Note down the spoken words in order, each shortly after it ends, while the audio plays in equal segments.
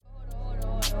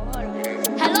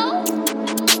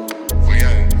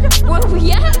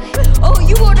yeah? Oh,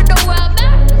 you wanna know where I'm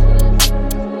at?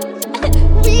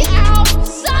 We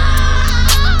outside!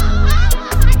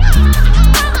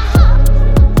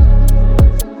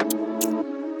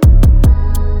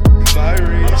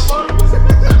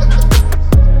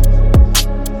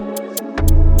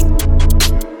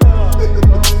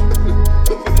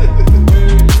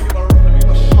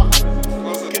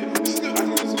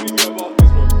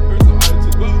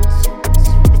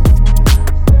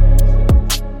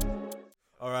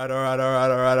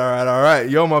 Alright,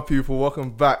 yo my people,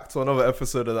 welcome back to another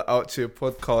episode of the Out Here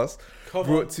podcast.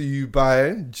 Brought to you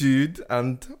by Jude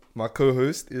and my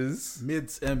co-host is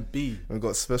Mids MB. We've got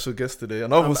a special guest today,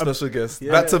 another special guest,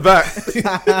 back to back.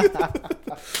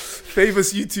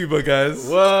 Famous YouTuber, guys.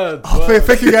 Word.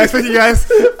 Thank you guys. Thank you guys.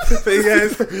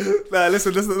 Nah,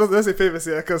 listen, let's say famous,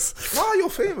 yeah, because Why you're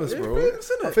famous, bro?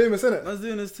 I'm famous, innit? Man's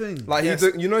doing his thing. Like Yes.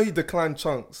 he declined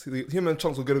Chunks. Him and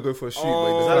Chunks were gonna go for a shoot,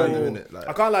 but he declined him, innit? I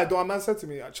Like, can't lie, what man said to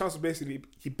me, Chance basically,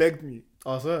 he begged me.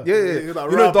 Oh, sir. yeah. He's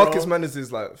like, You know, "Rah, Darkest bro." Man is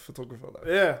his like photographer. Like,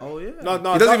 Yeah. Oh, yeah. No,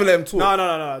 he doesn't even let him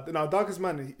talk. No, Darkest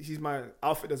Man, he's my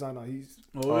outfit designer.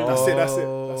 Oh, really? That's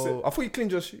it. I thought you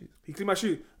cleaned your shoes. He cleaned my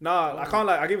shoe. Nah, I can't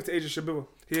lie, I gave it to Agent Shabil.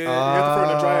 He had to throw it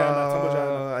in the dryer and tumble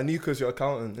dryer. And Nico's your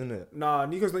accountant, innit? Nah,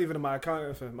 Nico's not even in my account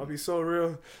with him. I'll be so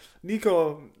real.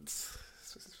 Nico...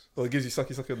 Or it gives you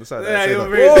sucky on the side. Yeah, Say you're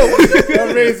that. crazy.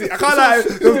 You're crazy. I can't lie.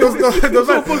 What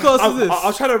sort of podcast is this? I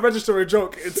was trying to register a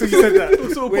joke until you said that.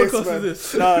 What sort of Waste, podcast man. is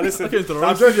this? Nah, listen. I came to the I'm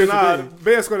wrong joking. studio Nah, today.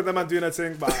 Vega Squad and that man doing that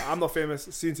thing, but I'm not famous.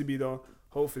 Soon to be though.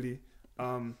 Hopefully.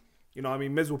 You know what I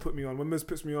mean? Miz will put me on. When Miz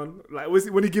puts me on, like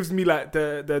when he gives me like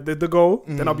the goal,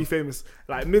 then I'll be famous.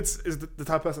 Like Miz is the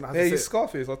type of person I have Yeah, to he's say.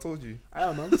 Scarface, I told you. I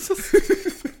am, man.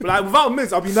 But like without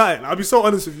Miz, I'll be nothing. I'll be so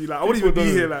honest with you. Like I wouldn't even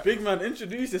be here. Like Big man,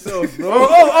 introduce yourself, bro.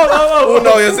 Oh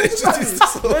no, he hasn't introduced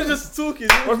himself. We're just talking.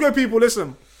 what's good, people?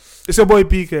 Listen, it's your boy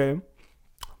BK.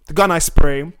 The gun I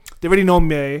spray. They already know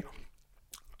me.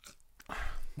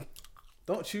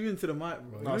 Don't chew into the mic,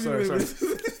 bro. No, You sorry. know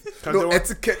Can I No do that?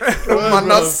 etiquette, no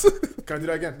manners. Can I do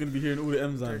that again? I'm going to be hearing all the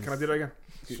M's. Can I do that again?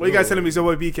 What you guys telling me is your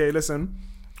boy BK. Listen,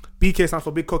 BK stands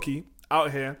for Big Cookie.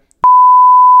 Out here,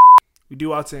 we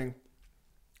do our thing.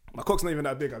 My cock's not even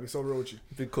that big. I'll be so real with you.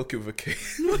 Big cookie with a K.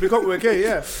 Big cock with a K,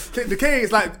 yeah. The K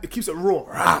is like, it keeps it raw.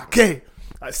 Rah, K.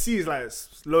 Like C is like it's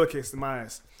lowercase in my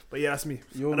eyes. But yeah, that's me.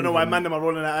 I don't know why man them are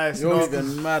rolling their eyes. You're No,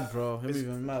 even mad, bro. You're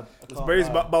even mad. it's very,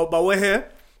 but we're here.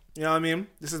 You know what I mean?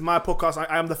 This is my podcast.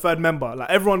 I am the third member. Like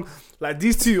everyone, like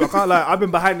these two, I can't lie. I've been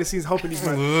behind the scenes helping these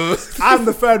men. I'm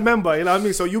the third member. You know what I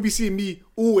mean? So you'll be seeing me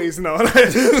always now. Like,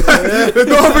 there's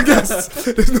no other guests.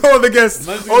 There's no other guests.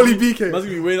 Only BK. Man's going to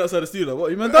be waiting outside the studio. Like,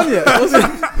 what? You man done yet? What's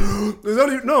it? There's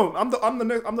only no. I'm the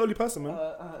only person, man.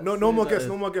 No more guests.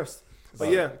 No more guests. But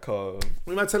yeah, what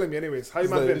am I telling me anyways? How you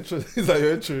man been? Is that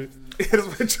your intro?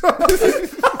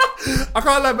 I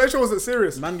can't lie, my intro wasn't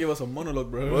serious. Man gave us a monologue,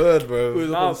 bro. Word, Who bro. was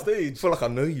up Nah. on I stage. feel like I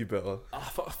know you better. I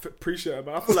appreciate it,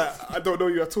 man. I feel like I don't know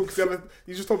you at all. 'Cause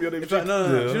you just told me your name. It's like, no.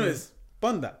 Yeah. Do you know this?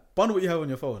 Bun what you have on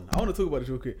your phone. I want to talk about this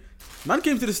real quick. Man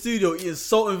came to the studio eating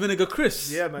salt and vinegar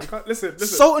crisps. Yeah, man. Listen.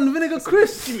 Salt and vinegar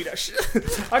crisps. Give me that shit.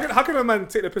 How can a man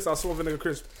take the piss out of salt and vinegar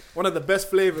crisp? One of the best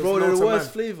flavors. Bro, known they're the to worst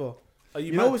man. flavor. Are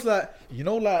you You know, mad? it's like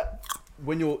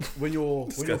when you're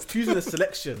choosing a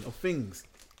selection of things.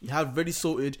 You have ready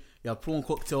salted. You have prawn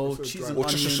cocktail, So cheese dry. and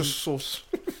onion. Sauce.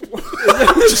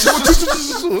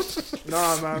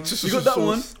 Nah, man. You got that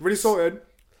one. Really salted.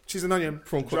 Cheese and onion.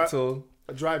 Prawn Dry- cocktail.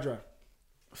 Dry.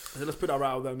 So let's put that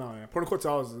right out there now. Yeah. Prawn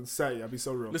cocktail is insane. I'll be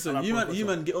so real. Listen, I like you prawn man,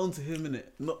 cocktail. get on to him innit?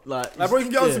 Not like. Like, bro, you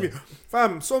can get on to yeah. me.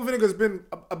 Fam, salt and vinegar's been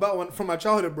about one from my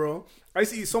childhood, bro. I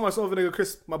used to eat so much salt and vinegar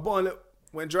crisp, my bottom lip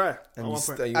went dry at And one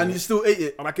you, point. And you still ate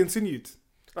it. And I continued.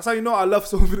 That's how you know I love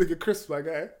salt and vinegar crisp, my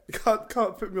guy. You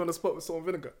can't put me on the spot with salt and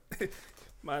vinegar.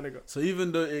 My nigga. So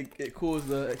even though it caused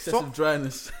the excessive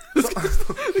dryness.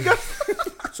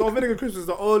 Salt and vinegar crisp is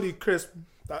the only crisp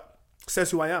that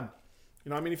says who I am. You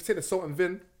know what I mean? If you take the salt and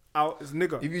vin out, it's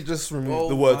nigga. If you just remove Oh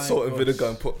the word my salt and gosh. vinegar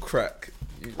and put crack,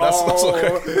 that's what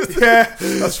crack is. Yeah.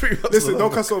 That's pretty much Listen, the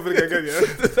don't cut salt and vinegar again,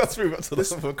 yeah? That's pretty much the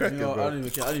level of crack, You know, I bro. don't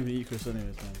even care. I don't even eat crisps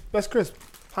anyways, man. Best crisp.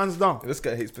 Hands down. This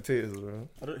guy hates potatoes, bro.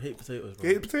 I don't hate potatoes, bro.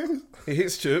 You hate potatoes? He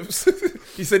hates chips.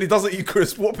 He said he doesn't eat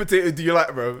crisp. What potato do you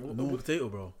like, bro? Normal potato,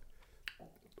 bro.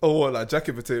 Oh, what, like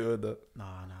jacket potato and that?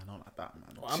 Nah, not like that, man.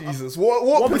 Jesus,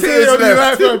 what potato potatoes do you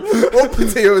like, left? What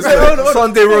potatoes left?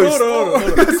 Sunday roast.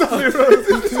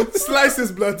 Hold on.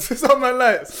 Slices, blood. Something like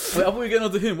that. Wait, I thought we were getting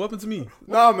on to him. What happened to me?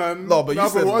 Nah, man. No, but you bro,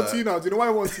 said one that. tea now. Do you know why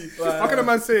one tea? How can a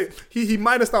man say he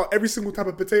minused out every single type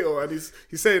of potato and he's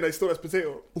saying that he still has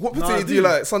potato? What Nah, potato do you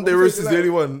dude. like? Sunday What roast is potato the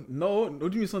you only one. No, what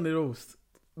do you mean Sunday roast?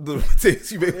 The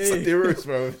potatoes you make Hey. Sunday roast,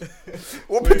 bro.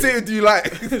 What potato do you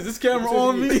like? Is this camera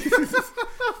on me?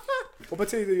 What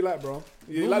potato do you like, bro?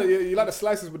 You like the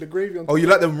slices with the gravy on top? Oh, you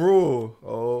like them raw?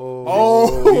 Oh.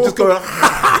 Oh. You just go like,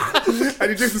 And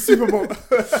you drink the Super Bowl.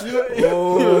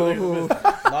 oh.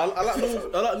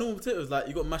 I like normal potatoes. Like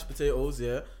you got mashed potatoes,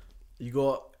 yeah. You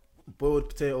got boiled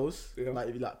potatoes, Yeah.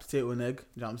 like potato and egg.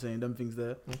 You know what I'm saying? Them things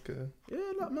there. Okay. Yeah,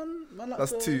 like man like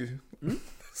That's the- two. Hmm?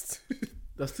 That's two.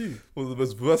 That's two. One of the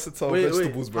most versatile Wait,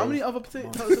 vegetables, bro. How many other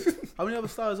how many other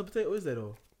styles of potato is there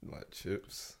though? Like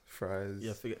chips, fries.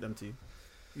 Yeah, forget them two.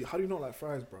 How do you not like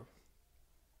fries, bro?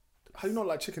 How do you not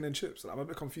like chicken and chips? Like, I'm a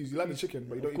bit confused. You like the chicken,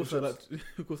 but you don't Of eat course the I chips. like.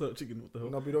 Of course I like chicken. What the hell?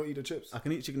 No, but you don't eat the chips. I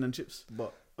can eat chicken and chips,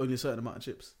 but only a certain amount of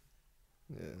chips.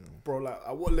 Yeah. Bro, like,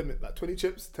 at what limit? Like 20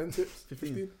 chips? 10 chips?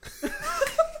 15. 15?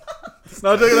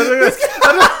 No, I'm joking.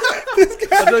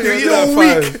 You're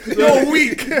weak. You're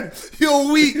weak.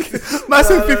 You're weak. Man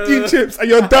said 15 chips and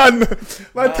you're done.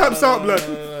 Man taps out, blood.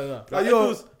 No.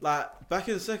 Like, Like back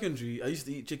in secondary, I used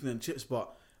to eat chicken and chips,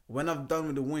 but when I'm done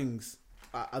with the wings,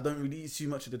 I don't really eat too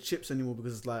much of the chips anymore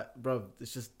because it's like, bro,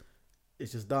 it's just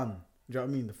done. Do you know what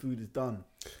I mean? The food is done.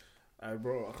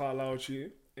 Bro, I can't lie with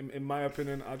you. In my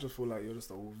opinion, I just feel like you're just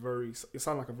you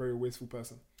sound like a very wasteful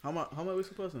person. How am I a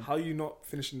wasteful person? How are you not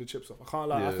finishing the chips off? I can't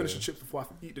lie. I Yeah. finish the chips before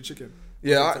I eat the chicken.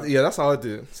 Yeah, that's how I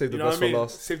do it. Save the You know best what I for mean?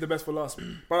 last. Save the best for last.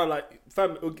 Bro, like,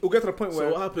 fam, we'll get to the point So where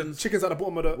what happens? chicken's at the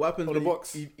bottom of the, What happens of the when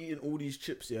box. you've eaten all these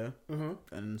chips, yeah, Mm-hmm.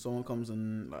 and someone comes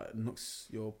and like knocks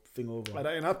your thing over, Like,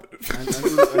 that ain't happening. and all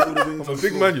the wings I'm on a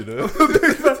big the man, you know.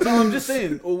 floor. No, I'm just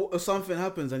saying, or something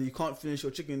happens and you can't finish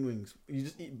your chicken wings. You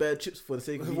just eat bare chips for the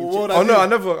sake of eating Well, chips. what Oh no, do? I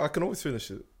never. I can always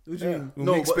finish it. What do you Yeah. mean? We'll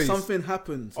No, make but space. something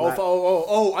happens. Oh, like-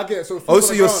 I get it. So, it Oh, falls so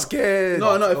on the you're ground. scared?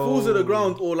 No, it falls to the Oh.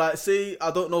 ground, or like say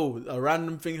I don't know, a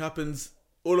random thing happens.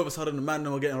 All of a sudden, the man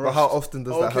are getting But rushed. how often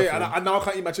does that Okay, happen? and now I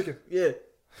can't eat my chicken. Yeah,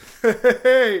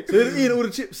 Hey, so you're eating all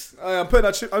the chips. I'm putting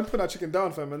that chicken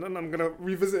down, fam, and then I'm gonna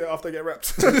revisit it after I get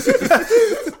wrapped. And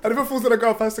if it falls to the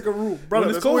ground, that's like a rule, brother.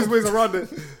 When There's it's always cold. ways around it.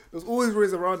 There's always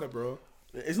ways around it, bro.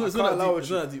 It's I not. It's can't not allow that it, deep. It's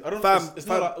not that deep. I don't. Fam, It's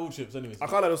fam. not like all chips, anyways. I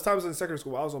can't lie. There was times in secondary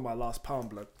school where I was on my last pound,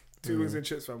 blood. 2 wings and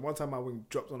chips, fam. One time my wing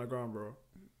dropped on the ground, bro.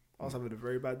 I was having a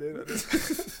very bad day.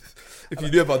 If you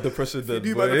knew about depression, then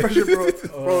You do boy. about depression,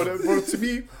 bro. Bro, to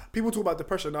me, people talk about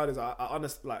depression nowadays. I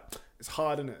honestly, like, it's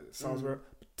hard, innit? It sounds very.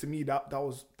 To me, that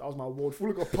was my world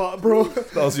falling apart, bro.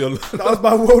 that was your That was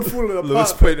my world falling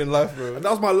lowest apart. point in life, bro. And that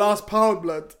was my last pound,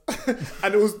 blood.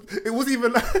 And it wasn't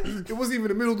even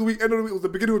the middle of the week, end of the week. It was the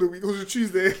beginning of the week. It was a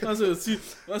Tuesday. As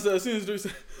soon as Joe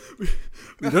said, we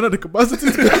don't have the capacity.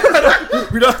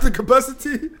 We don't have the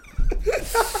capacity.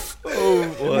 Oh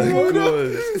my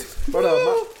god.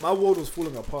 Brother, my world was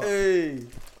falling apart. Hey,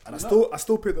 And I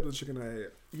still picked up the chicken and I ate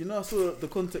it. you know, I saw the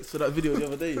context for that video the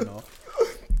other day. You know,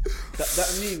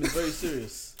 that meme is very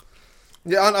serious.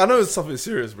 Yeah, I know it's something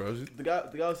serious, bro. The guy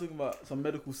was talking about some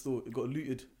medical store. It got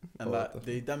looted and Oh, like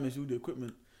definitely. they damaged all the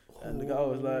equipment. And the guy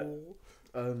was like,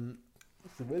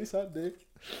 "It's a very sad day."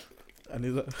 And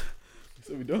he's like,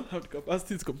 "So we don't have the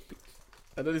capacity to compete."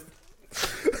 And then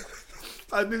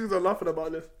I niggas are laughing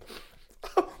about this.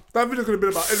 That video could have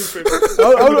been about anything.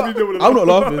 I'm not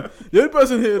laughing. The only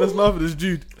person here that's laughing is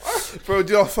Jude. Bro,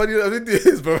 do you know how funny that video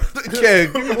is, bro? Okay,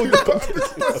 give me all the capacity.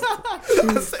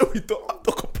 I said we don't have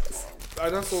the capacity.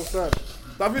 That's so sad.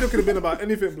 That video could have been about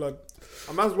anything, blood.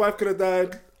 A man's wife could have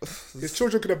died. His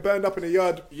children could have burned up in the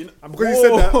yard. You know, And because he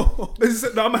said that, he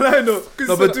said, no, I'm lying though.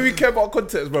 No, but do we care about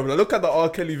context, bro? Like, look at the R.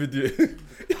 Kelly video.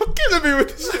 You're killing me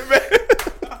with this shit, man.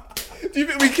 Do you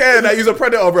think we care that he's a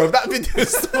predator, bro? That video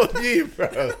is still on you, bro.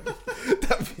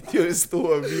 That video is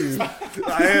still on you.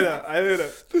 I hear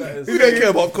that. We don't care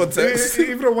about context.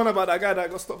 Even the one about that guy that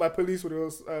got stopped by police when he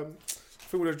was, I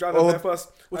think when he was driving there first.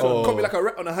 Which one? Caught me like a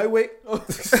rat on a highway. I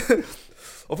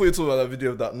thought you were talking about that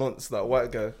video of that nonce, that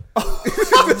white guy. I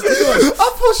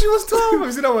thought she was 12. Have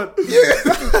you seen that one?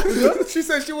 Yeah. She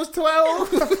said she was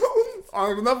 12.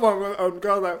 Another one,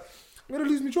 girl like, I'm going to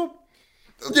lose my job.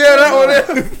 Yeah, that one.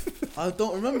 Yeah. I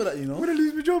don't remember that. You I'm know, going to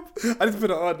lose my job. I need to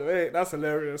put it on. Hey, that's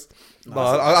hilarious. No,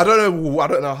 I don't know. I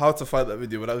don't know how to find that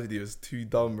video, but that video is too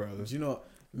dumb, bro. do you know what?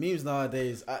 Memes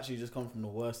nowadays actually just come from the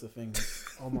worst of things.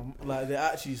 Like they're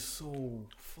actually so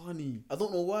funny. I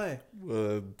don't know why.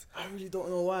 Word. I really don't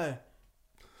know why.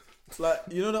 It's like,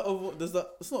 you know that there's that.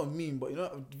 It's not a meme, but you know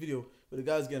that video where the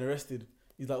guy's getting arrested.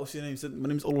 He's like, "What's your name?" He said, "My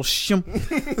name's Olo Shim."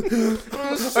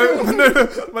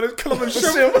 My name's Callum and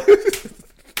Shim.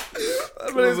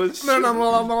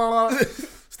 No.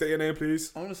 State your name,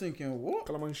 please. I'm just thinking, what?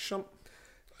 Callum and Shim.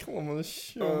 Come on, man.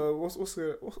 Show. What's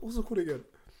it called again?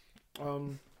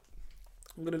 I'm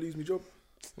gonna lose my job.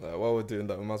 While we're doing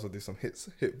that, we might as well do some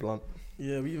hit blunt.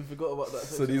 Yeah, we even forgot about that.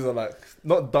 So these are like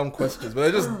not dumb questions, but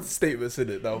they're just statements in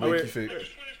it that'll make you think.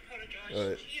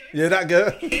 Right. Yeah, that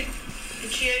girl.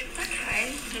 It's you.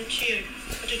 Okay. It's you.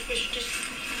 I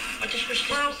just wish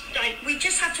Well, we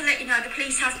just have to let you know the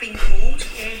police have been called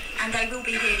and they will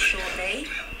be here shortly.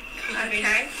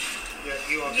 Okay? Yeah,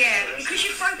 you are. Yeah, because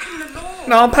you've broken the law.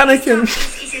 No, I'm panicking.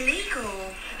 It's illegal.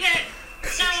 Yeah.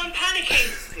 No, I'm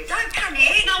panicking. Don't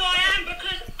panic. No, I am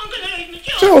because I'm gonna lose my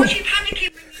job. Joe. Why are you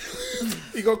panicking when you...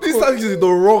 You got This caught. time he's in the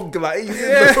wrong, like he's in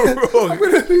the wrong. I'm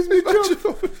gonna lose my job.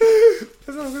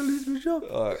 I'm gonna lose my job.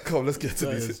 Alright, come on, let's get to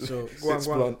That this. is jokes. Go on, It's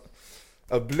go on. blunt.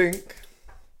 A blink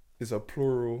is a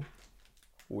plural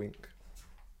wink.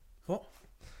 What?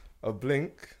 A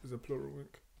blink. It's a plural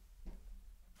wink.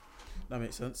 That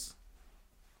makes sense.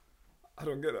 I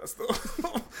don't get that still.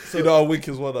 You know, a wink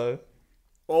is what though.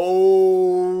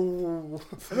 Oh,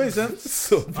 That makes sense.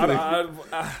 So I blink.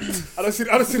 don't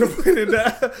see the point in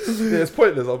that. Yeah, it's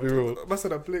pointless. I'll be real. I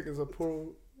said a blink is a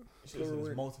plural.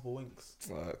 There's multiple winks.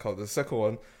 Alright, come on, the second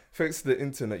one. Thanks to the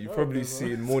internet, you've probably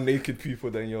seen more naked people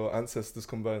than your ancestors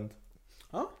combined.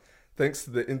 Huh? Thanks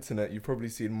to the internet, you've probably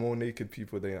seen more naked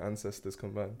people than your ancestors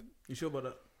combined. You sure about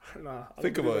that? Nah, I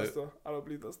Think don't believe about that it. Still. I don't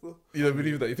believe that still. You don't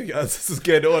believe that? You think your ancestors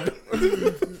get on?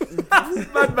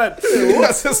 Man. Your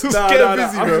ancestors Nah, get nah,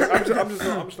 busy, nah. bro. I'm just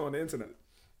not on the internet.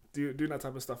 Doing that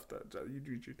type of stuff that you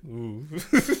do. Ooh.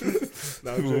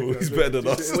 Nah, I'm Ooh, joking, he's I'm better joking. than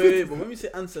us. Wait, but when we say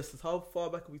ancestors, how far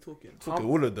back are we talking? Fucking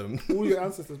all of them. All your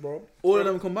ancestors, bro. All of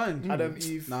them combined? Adam,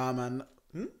 Eve. Nah, man.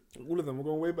 All of them. We're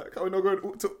going way back. We're not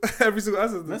going to every single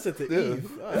ancestor. That's a to Yeah.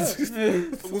 Eve. Alright. We're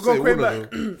Say going way all of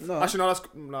back. them. No, Actually,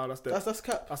 no, that's dead. that's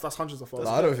cap. That's hundreds of Nah, followers.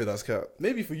 I don't think that's cap.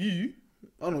 Maybe for you.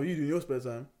 I don't know what you do in your spare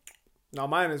time. Now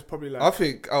mine is probably like I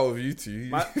think out of you two,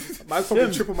 mine's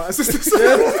probably triple my ancestors.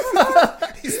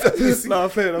 he's definitely No, I'm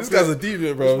playing. this guy's a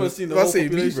deviant, bro. This man's seen the If I whole say me,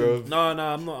 bro. population. No, I'm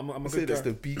not. I'm I a say good that's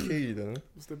guy. the BK, you know.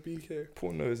 It's the BK.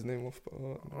 Paul knows his name off by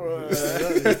heart.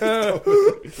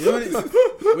 You know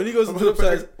when he goes onto the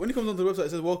website, when he comes onto the website,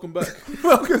 it says "Welcome back."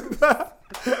 Welcome back.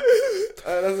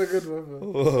 That's a good one. Man.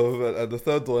 Oh, man. And the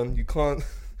third one, you can't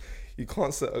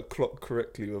set a clock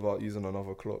correctly without using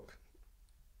another clock.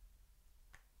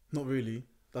 Not really.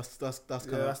 That's kind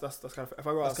Yeah, of that's kind of. If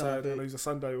I go that's kinda outside big. and I use a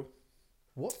sundial,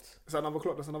 what? is that another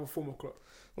clock? That's another form of clock.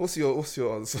 What's your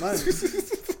answer? Man, I was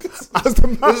the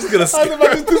man. I'm just gonna skip.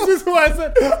 This is what I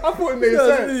said. I thought it made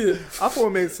sense. I thought it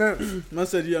made sense. man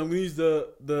said, "Yeah, I'm gonna use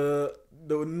the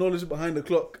knowledge behind the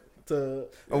clock to."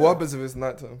 And what happens if it's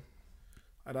nighttime?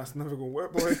 And that's never gonna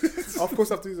work, boy. Of course,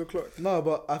 I have to use a clock. No,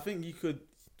 but I think you could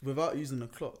without using a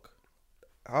clock.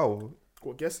 How?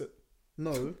 What? Guess it.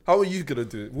 No. How are you gonna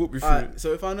do it? Walk me through. Alright,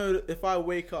 so if I know if I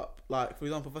wake up, like for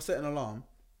example, if I set an alarm,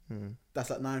 that's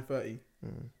at 9:30,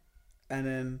 and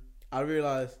then I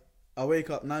realize I wake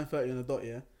up 9:30 on the dot.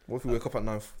 Yeah. What if we wake up at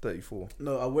 9:34?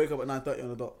 No, I wake up at 9:30 on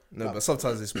the dot. No, Like, but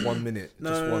sometimes it's 1 minute.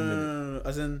 Just 1 minute. No.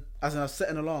 As in I've set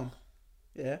an alarm.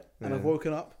 Yeah. And I've Yeah.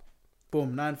 woken up.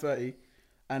 Boom, 9:30,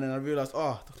 and then I realized,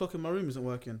 the clock in my room isn't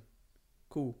working.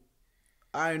 Cool.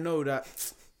 I know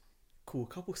that. Cool. A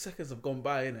couple seconds have gone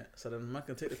by, innit? So then I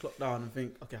can take the clock down and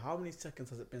think, okay, how many seconds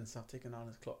has it been since I've taken down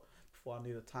this clock before I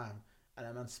need the time? And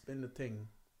then man spin the thing,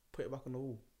 put it back on the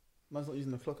wall. Man's not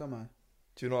using the clock, am I?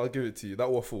 Do you know what? I'll give it to you. That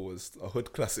waffle was a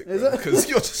hood classic. Is it? Because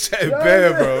you're just chatting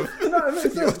bare, bro. No, it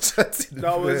makes You're sense. chatting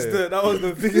That was bare. that was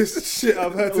the biggest shit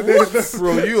I've heard today.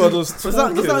 Bro, you are just Does that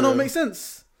talking, not bro. make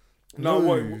sense? No,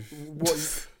 No.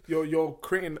 what you're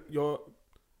creating your.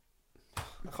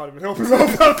 I can't even help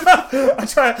myself. I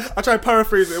try to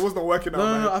paraphrase it. It was not working out. No,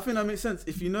 man. I think that makes sense.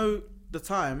 If you know the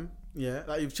time, yeah,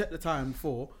 like you've checked the time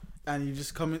before, and you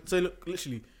just come in, say, look,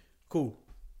 literally, cool.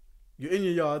 You're in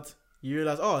your yard, you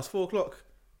realise, it's 4:00.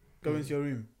 Go into your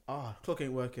room. Clock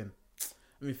ain't working.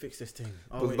 Let me fix this thing.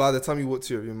 But Wait. by the time you walk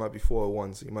to your room, it might be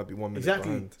 4:01, so you might be 1 minute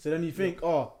Exactly. behind. So then you think,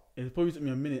 it probably took me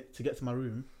a minute to get to my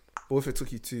room. What if it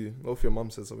took you 2? What if your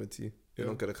mum said something to you? You're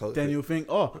not gonna calculate. Then you'll think,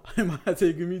 it might have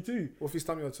taken me too. What if you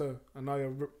stump your toe and now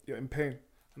you're in pain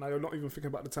and now you're not even thinking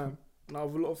about the time? Now a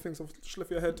lot of things have just left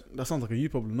your head. That sounds like a you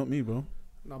problem, not me, bro.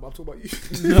 No, but I'm talking about you.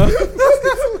 No. I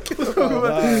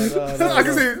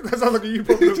can say that sounds like a you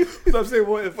problem. But I'm saying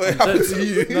what if What happened to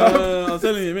you? No, I'm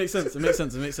telling you, it makes sense. It makes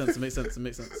sense. You man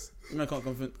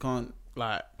can't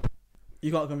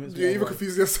you can't convince me. you even otherwise.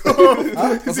 confuse yourself. I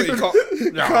say you can't.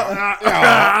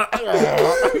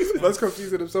 Man's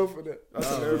confusing himself with it. That's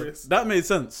hilarious. That made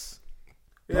sense.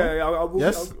 Yeah, we'll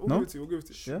Yes? give No? it to you. We'll give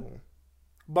it to you. Yeah.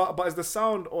 But is the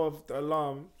sound of the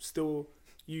alarm still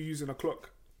you using a clock?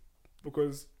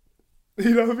 Because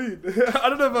you know what I mean. I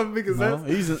don't know if I'm making No,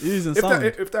 sense. he's in If sound.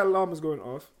 if that alarm is going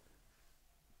off,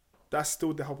 that's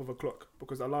still the help of a clock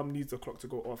because the alarm needs the clock to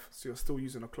go off. So you're still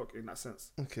using a clock in that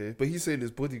sense. Okay, but he's saying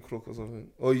his body clock or something.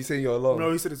 Or you saying your alarm? No,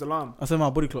 he said it's alarm. I said my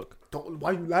body clock.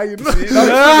 Why are you lying? We got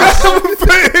the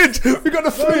footage. We got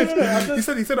the footage.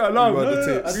 He said an alarm. Rewind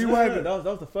the tapes. Rewind it. That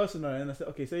was the first scenario, and I said,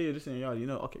 okay, say you're just in your yard. You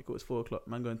know, okay, cool, it's 4 o'clock.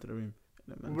 Man, go into the room.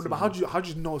 But how do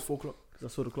you know it's 4 o'clock?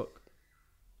 Because I saw the clock.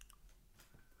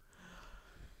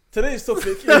 Today's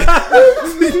topic.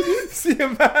 See a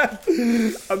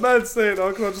man saying, "Oh,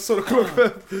 I just saw the clock."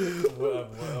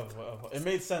 Whatever. It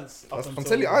made sense. I'm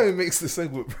telling you, Iron makes the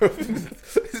segment, bro.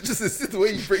 It's just the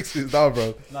way he breaks it down,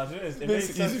 bro. Nah, do you know, it made Makes it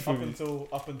easy sense for up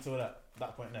me. until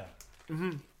that point there.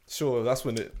 Sure, that's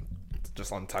when it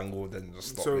just untangled and just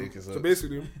stopped making sense. So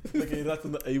basically, Okay, that's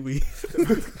on the AWE.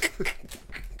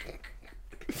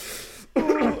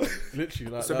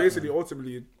 Literally, like so that, basically, man.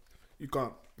 ultimately, you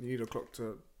can't. You need a clock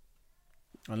to.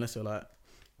 Unless you're like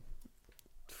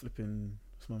flipping,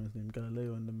 what's my man's name?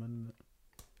 Galileo and the man,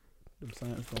 the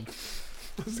science one.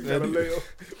 Galileo.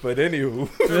 But anywho,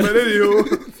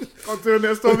 Can't do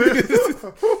next topic.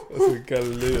 that's a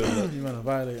Galileo. You man are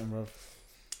violating, bro.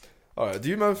 Alright, do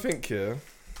you man think here?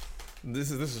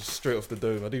 This is straight off the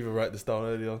dome. I didn't even write this down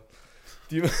earlier.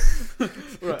 Do you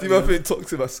man think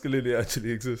toxic masculinity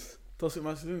actually exists? Toxic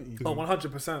masculinity? Oh,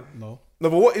 100%. No. No,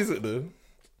 but what is it though?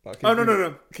 Like, Oh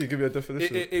no. Can you give me a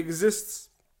definition? It exists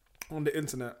on the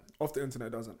internet. Off the internet,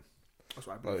 it doesn't. That's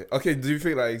what I believe. Like, okay, do you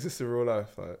think that exists in real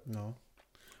life? Like, No.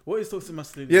 What is toxic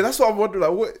masculinity? yeah, that's what I'm wondering.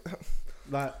 Like, what?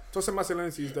 Like, Toxic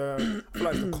masculinity is the I feel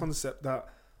like the concept that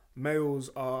males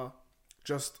are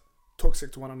just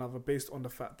toxic to one another based on the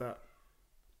fact that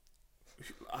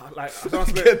like I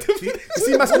don't know, you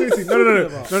see masculinity. No.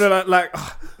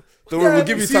 Don't worry, we'll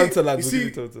give you you see- time to land. you We'll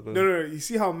give you time to land. No. You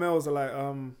see how males are like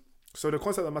so the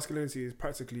concept of masculinity is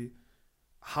practically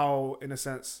how, in a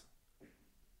sense,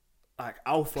 like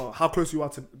alpha, how close you are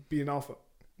to being alpha.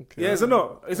 Okay. Yeah, is it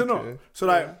not? Is it not? Okay. So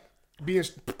like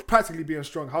practically being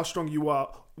strong, how strong you are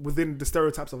within the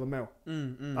stereotypes of a male.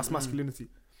 That's masculinity.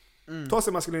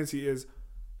 Toxic masculinity is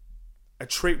a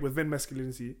trait within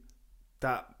masculinity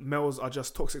that males are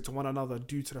just toxic to one another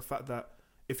due to the fact that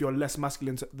if you're less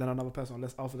masculine than another person, or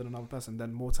less alpha than another person,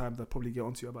 then more time they'll probably get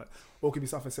onto you about it. Or it could be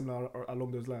something similar or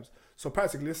along those lines. So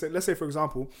practically, let's say for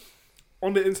example,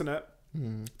 on the internet,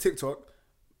 TikTok,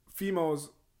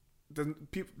 females,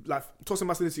 people like toxic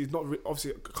masculinity is not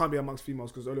obviously it can't be amongst females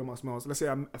because only amongst males. Let's say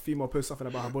a female posts something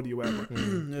about her body or whatever.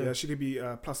 Yeah, she could be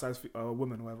a plus size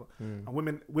woman or whatever.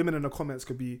 And women in the comments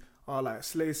could be like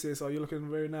slay sis, you're looking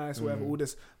very nice, whatever, all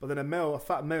this. But then a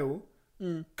fat male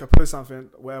can post something,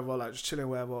 whatever, like just chilling,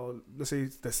 whatever. Or let's say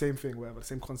it's the same thing, whatever, the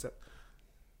same concept.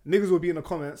 Niggas will be in the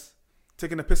comments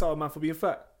taking the piss out of a man for being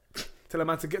fat. Tell a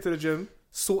man to get to the gym,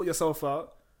 sort yourself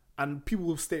out. And people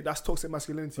will state that's toxic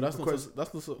masculinity. but because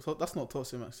that's not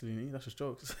toxic masculinity. That's just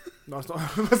jokes. no, it's not.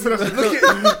 This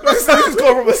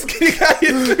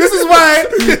This is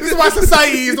why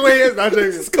society is the way it is. No, I'm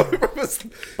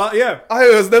joking. But yeah,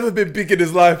 Ayo has never been big in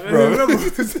his life, bro.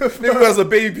 Never as a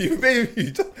baby.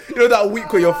 You know that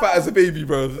week when you're fat as a baby,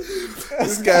 bro.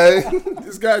 This guy, do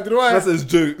you know why? that's his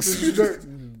jokes. This is jokes.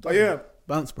 But yeah,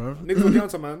 Bounce, bro. niggas will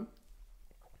counter, man.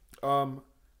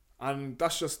 And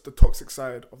that's just the toxic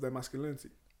side of their masculinity.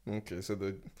 Okay, so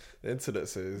the internet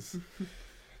says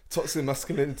toxic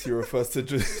masculinity refers to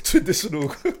traditional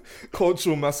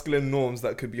cultural masculine norms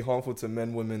that could be harmful to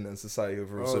men, women, and society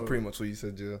overall. So pretty much what you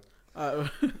said, yeah.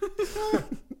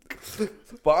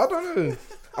 But I don't know.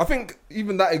 I think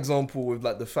even that example with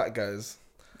like the fat guys,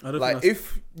 like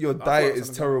if your diet is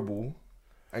terrible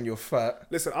and you're fat,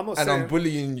 Listen, I'm not and saying I'm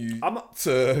bullying you I'm not,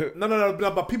 to no,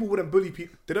 but people wouldn't bully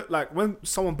people. They don't like when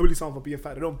someone bullies someone for being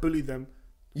fat. They don't bully them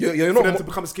you're for not them to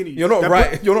become skinny. you're not They're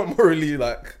right. You're not morally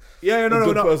like Yeah, a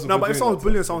good person no. for But if doing someone's that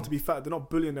bullying type someone to be fat, they're not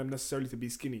bullying them necessarily to be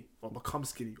skinny or become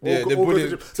skinny. Or Yeah, they're go to bullying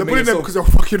the gym. to They're make bullying them themselves- because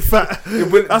they're fucking fat.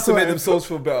 that's to what make I- themselves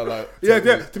feel better. Like Yeah,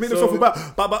 to make themselves feel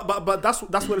bad. But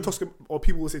that's where the toxic, or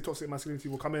people will say toxic masculinity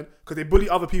will come in because they bully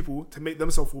other people to make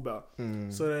themselves feel better.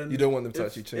 So then You don't want them to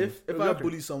actually change. If I Exactly.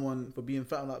 bully someone for being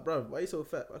fat, I'm like, bro, why are you so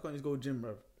fat? Why can't you just go gym,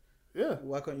 bro? Yeah.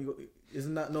 Why can't you go?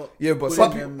 Isn't that not? Yeah, but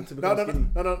bullying some them to become No,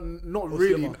 skinny? not Or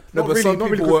really. slimmer. No, but some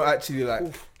people 'cause- will actually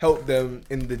like help them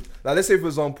in the like. Let's say for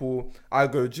example, I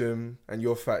go gym and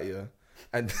you're fat, yeah,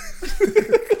 and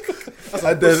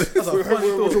and then That's a funny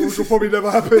thought. which will probably never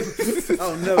happen.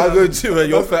 I'll never. I go gym and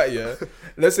you're fat, yeah.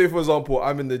 Let's say for example,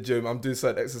 I'm in the gym, I'm doing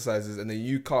certain exercises, and then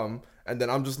you come. And then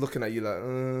I'm just looking at you like,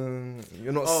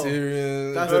 you're not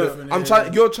serious. that's different, I'm yeah, trying.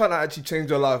 yeah. You're trying to actually change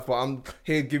your life, but I'm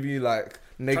here giving you like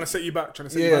Neg- Trying to set you back. Trying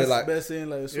to set you yeah, back. like They're saying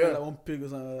like, you're Yeah. like one pig or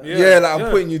something like that. Yeah. like I'm yeah.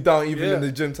 putting you down even Yeah. in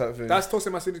the gym type thing. That's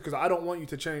toxic masculinity because I don't want you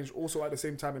to change. Also, at the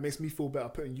same time, it makes me feel better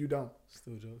putting you down.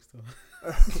 Still jokes, still.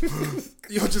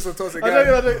 You're just a toxic I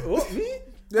guy. don't. What, me?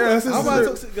 Yeah, How am I a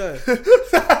toxic guy?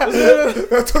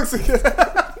 a toxic guy.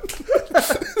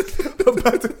 A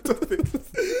bad topic.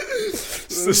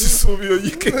 So she saw me on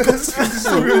UK.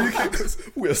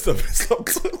 We're stuff.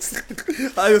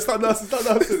 I start dancing. How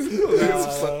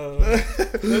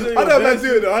do I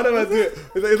do it though? How do I do it?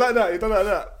 It's like that. It's not like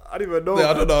that. I don't even know.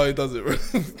 Yeah, I don't know how he does it, bro.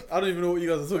 I don't even know what you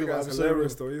guys are talking about. It's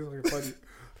hilarious though. He's like funny.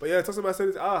 But yeah, toxic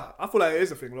masculinity. I feel like it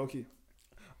is a thing, low key.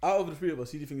 Out of the three of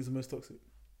us, who do you think is the most toxic?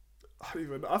 I don't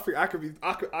even know. I think I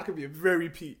could be a very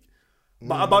peak.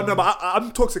 But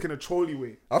I'm toxic in a trolley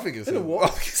way. I think it's In him. a what?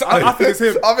 I think it's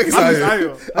him. I think it's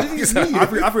Ayo. Ayo. I think it's me. I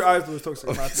think Ayo's the most toxic.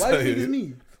 Man. Why do you think it's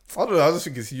me? I don't know. I just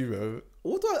think it's you, bro.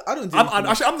 What do I don't do I'm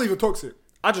anything. not even toxic.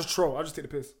 I just troll. I just take the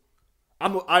piss. I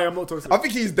am not toxic. I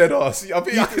think he's dead ass. I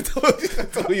think I can tell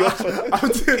you.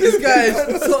 This guy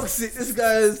is toxic. This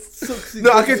guy is toxic.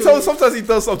 No, I can tell sometimes he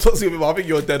does some toxic with me, but I think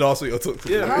you're dead ass or you're toxic.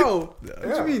 Yeah. How? What do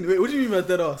you mean? Wait, what do you mean by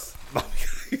dead ass? I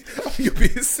think you're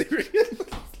being serious.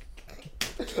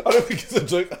 I don't think it's a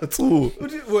joke at all. What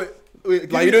do you, wait.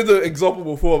 Like, you know the example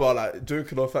before about like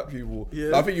joking on fat people? Yeah.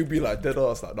 Like, I think you'd be like dead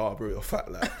ass, like, nah, bro, you're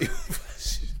fat. Like,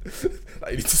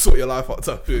 like you need to sort your life out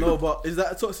type thing. No, but is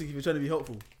that toxic if you're trying to be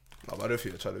helpful? No, but I don't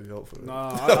think you're trying to be helpful. Nah,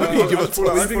 I I think just feel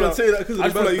like- I think I'd say that because I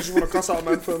of just feel like the you just want to cuss out,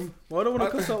 man. From Well, I don't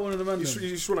want to cuss out one of the man. you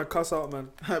just want to cuss out, man.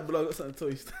 But I got something to tell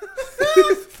you.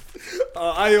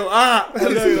 Ayo, I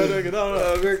don't know.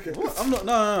 okay. What? I'm not.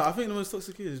 No. I think the most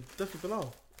toxic is definitely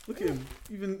Bilal. Look at him.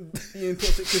 Even eating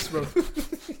toxic kiss, bro.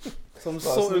 Some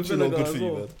salt and vinegar as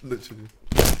well. Literally.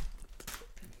 If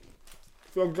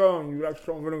you're going, you like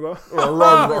strong vinegar.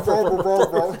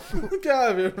 Get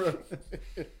out of here, bro.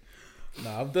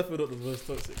 Nah, I'm definitely not the most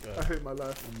toxic I guy. hate my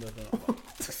life. I'm definitely not.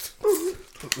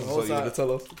 So you gonna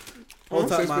tell us? Whole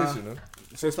Safe time, space, you know?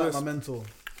 What's like my mentor?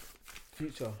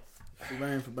 Future. For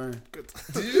Baron.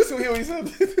 Did you just hear what he said?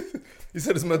 He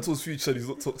said his mental's future and he's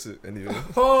not toxic anyway.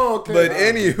 Oh, okay. But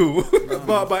anywho,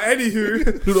 but anywho,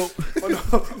 on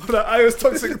the Ayo's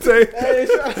toxic day. Hey,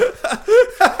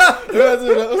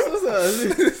 what's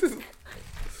that?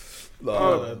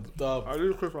 nah, Dumb. I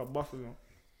didn't quit for buffing now.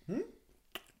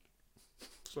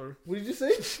 Sorry. What did you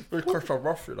say? very crush on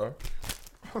rough, you know.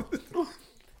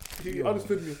 He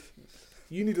understood me.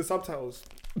 You need the subtitles.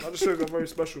 That just shows I'm very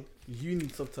special. You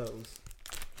need subtitles.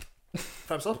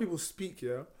 Fam, some people speak,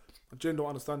 yeah. I genuinely don't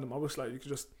understand them. I wish like you could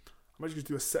just, imagine you could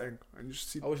do a setting and you just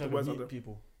see I wish I the could words out meet there.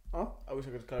 people. Huh? I wish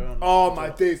I could carry on. Oh my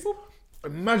days!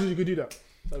 Imagine you could do that.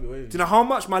 That'd be wavy. Do you know how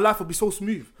much my life would be so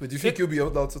smooth? But do you think you'll be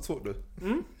allowed to talk though?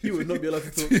 He would not be allowed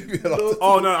to talk. You'll be allowed to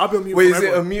Oh no, I'll be on mute. Wait, from is it a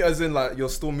everyone. mute as in like you're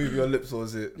still moving your lips or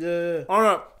is it? Yeah. All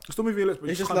right, still moving your lips, but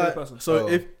It's you just can't like be a person. so.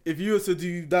 Oh. If you were to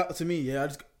do that to me, yeah, I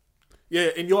just Yeah,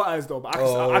 in your eyes though, but I can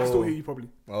still Oh. hear you probably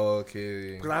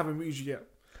Okay. because I haven't muted you yet.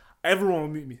 Everyone will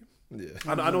mute me. Yeah.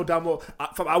 I know damn well.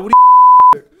 I would.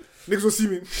 Niggas will see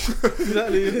me.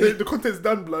 exactly. The content's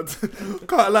done, blood.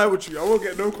 Can't lie with you. I won't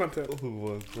get no content. Oh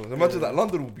my god. Imagine that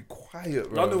London will be quiet,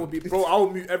 bro. London will be, bro. I will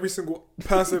mute every single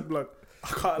person, blood. I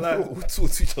can't lie. We'll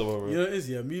talk to each other, bro. You know what it is,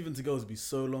 yeah. Moving to girls would be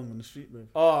so long on the street, bro.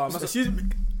 Oh, Excuse me.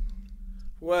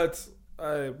 words.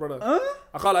 Hey, brother. Huh?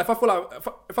 I can't like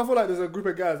if I feel like there's a group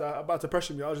of guys that are about to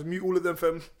pressure me, I'll just mute all of them,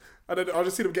 fam, and then I'll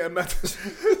just see them getting mad.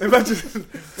 Imagine.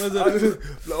 I'll just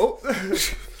no.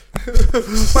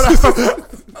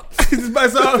 This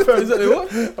man's out, fam. Exactly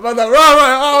what? I'm like,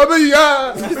 right, oh, me,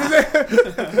 yeah.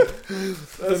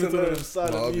 That's hilarious.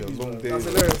 That'll be a long day. That's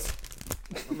bro. hilarious.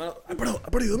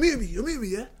 Bro, you mute me,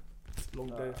 yeah. Long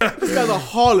day. This guy's a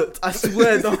harlot. I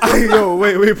swear. Yo,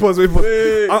 wait, pause.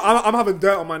 Wait. I'm having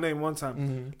dirt on my name one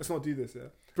time. Let's not do this, yeah.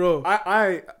 Bro.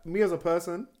 Me as a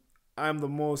person, I am the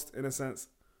most, in a sense,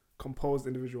 composed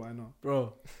individual I know.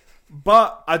 Bro.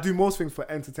 But I do most things for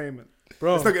entertainment.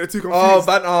 Bro. Let's not get it too Oh, confused.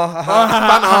 banter.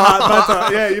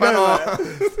 Banter. Yeah, you know.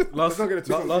 Like, Last, not get it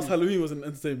too last confused. Halloween was an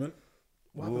entertainment.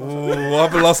 What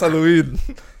happened last Halloween?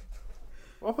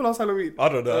 What happened last Halloween? I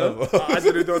don't know. I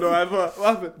actually don't know ever. What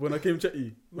happened? When I came to check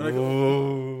you. When I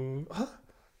Oh.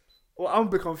 Well, I'm a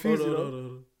bit confused, you know. hold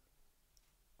on.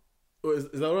 Oh, is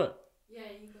that alright? Yeah,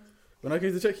 you go. When I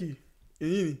came to check you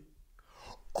in uni.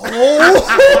 Wait.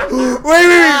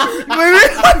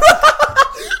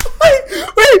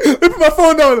 my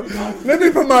phone down. Let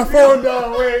me put my phone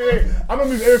down. Wait. I'm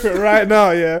gonna move everything right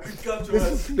now. Yeah.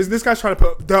 This guy's trying to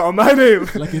put dirt on my name.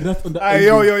 Like a rat on the Hey,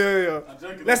 yo.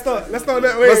 Let's not. Wait. That's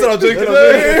what I'm joking.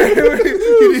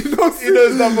 He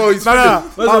knows that more. He's Nah.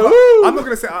 I'm not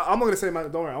gonna say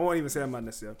man. Don't worry. I won't even say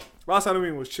madness. Yeah. Last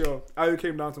Halloween was chill. I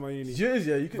came down to my uni. Yeah,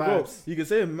 you can bro, you can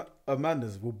say a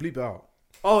madness. We'll bleep it out.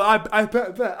 Oh, I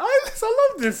bet. I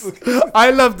love this. I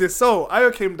love this. So I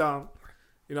came down.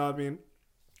 You know what I mean?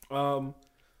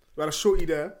 We had a shorty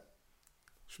there.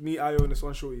 Me, Ayo, and this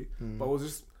one shorty. But it was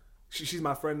just she's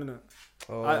my friend,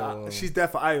 innit? She's there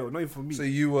for Ayo, not even for me. So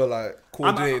you were like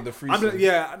coordinating the free. No, you're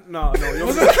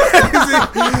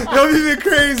moving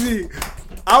crazy.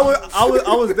 I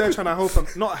was there trying to help him,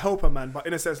 not help her, man, but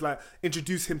in a sense like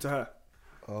introduce him to her.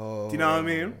 Oh, do you know what I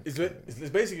mean? It's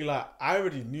basically like I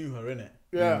already knew her, innit?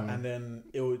 Yeah. And then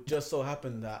it would just so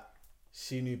happen that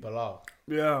she knew Bilal.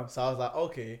 Yeah. So I was like,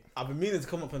 okay, I've been meaning to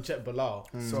come up and check Bilal.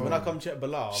 So when I come check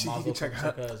Bilal, I might as well check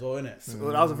her as well, innit?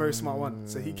 So that was a very smart one.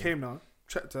 So he came down,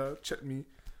 checked her, checked me,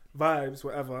 vibes,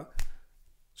 whatever.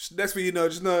 Next thing you know,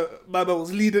 just know my man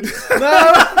was leading.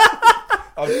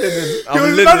 I'm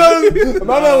leaning.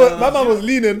 My man was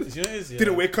leaning. You know what it is, yeah?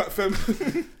 Didn't wake up, fam.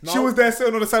 She was there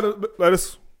sitting on the side of like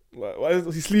this. Why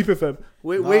is he sleeping, fam?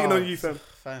 Waiting on you, fam.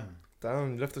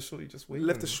 Damn, you left the shorty just waiting.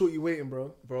 Left the shorty waiting,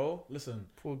 bro. Bro, listen.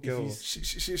 Poor girl.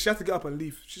 She had to get up and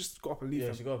leave. She just got up and leave. Yeah,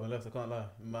 fam. she got up and left. I can't lie.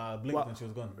 I blinked and she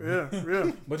was gone. Yeah.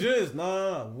 But you know what it is?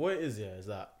 No. What it is, yeah, is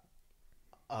that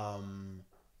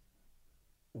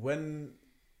when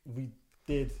we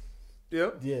did,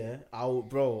 I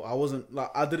wasn't like,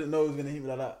 I didn't know it was gonna hit me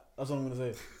like that. That's what I'm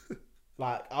gonna say.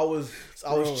 Like I was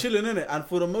chilling in it, and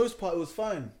for the most part, it was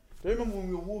fine. Do you remember when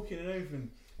we were walking and everything,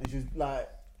 and she was like,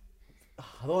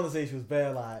 I don't want to say she was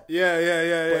bare, like, yeah.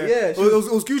 But yeah, it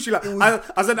was Gucci. Like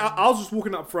I said, I was just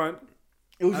walking up front.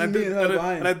 It was me and her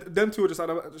behind. And them two were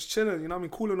just chilling, you know what I mean,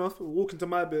 cooling off, walking to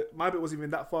my bit. My bit wasn't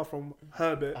even that far from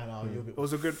her bit. I know, your bit it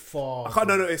was a good far.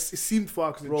 It seemed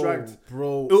far because it dragged.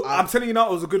 Bro, I'm telling you now,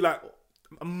 it was a good like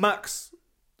max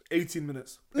 18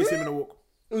 minutes, 18-minute walk.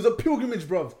 It was a pilgrimage,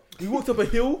 bruv. We walked up a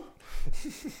hill.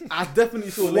 I definitely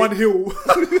saw one hill.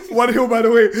 One hill, by the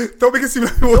way. Don't make it seem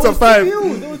like we walked up 5.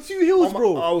 There were 2 hills,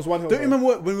 bro. I was one hill. Don't you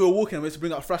remember when we were walking and we had to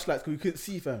bring out flashlights because we couldn't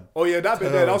see, fam? Oh yeah, that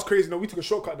bit there, that was crazy. No, we took a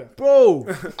shortcut there. Bro,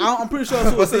 I'm pretty sure I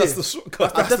saw it. That's the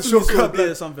shortcut. I definitely saw it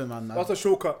there or something, man. That's a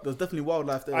shortcut. There's definitely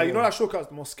wildlife there. You know that shortcut's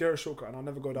the most scary shortcut, and I'll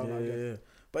never go down that again. Yeah.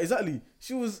 But exactly,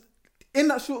 she was in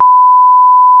that short.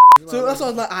 So that's why I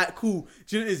was like, alright, cool.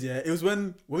 Do you know what it is, yeah? It was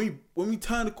when we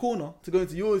turned the corner to go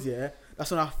into yours, yeah?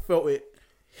 That's when I felt it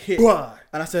hit. Why?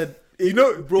 And I said, bro, you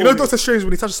know Doctor Strange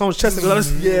when he touches someone's chest and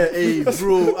goes,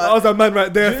 bro. I was that man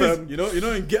right there, fam. You know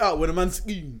in Get Out when a man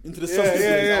screamed into the substance,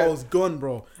 I was gone,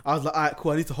 bro. I was like, alright,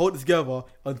 cool, I need to hold this together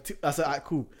until I said, alright,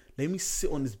 cool. Let me sit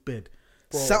on this bed.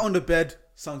 Bro. Sat on the bed,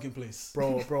 sunk in place.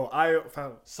 Bro, I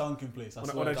found sunk in place. I on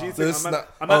a swear G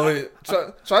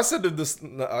try send him this.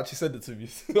 Actually, send it to me.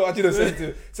 Actually, no,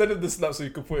 send him the snap so you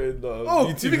can put it in the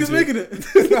YouTube. You think it's making it? You think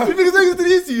it's making it to the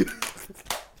YouTube?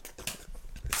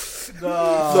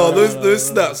 No, those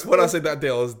snaps. When I said that day,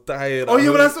 I was dying. Oh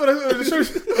yeah, when I saw the show.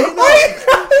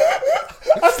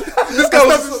 This guy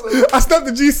I snapped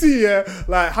the GC, yeah.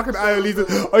 Like, how can Ayo leave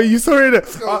this? Oh, you saw it?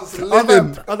 I was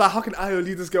like, how can Ayo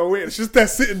leave this girl waiting? She's just there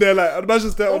sitting there, like, and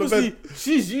imagine there on the bed.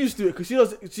 She's used to it because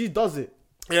she does it.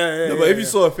 Yeah. No, but if you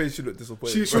saw her face, she looked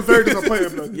disappointed. She was very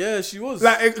disappointed, bro. Yeah, she was.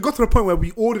 Like, it got to the point where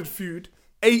we ordered food,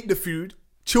 ate the food,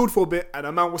 chilled for a bit, and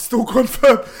the man was still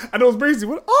confirmed. And it was crazy. I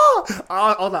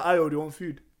was like, Ayo, do you want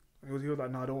food? He was like,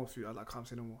 no, I don't want food. I was like, can't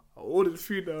say no more. I ordered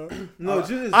food now. No,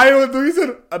 just he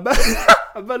said,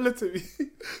 a man looked at me,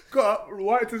 got up,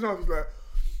 wiped his mouth, was like,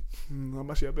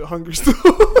 I'm actually a bit hungry still.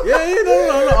 No.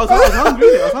 I was hungry.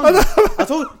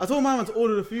 I told my man to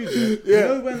order the food. Yeah. You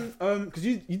know when, because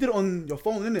you did it on your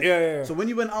phone, innit? Yeah. So when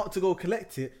you went out to go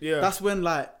collect it, that's when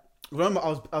like, remember I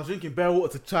was drinking bare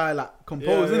water to try like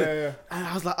compose, innit? Yeah. And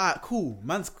I was like, alright, cool.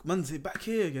 Man's back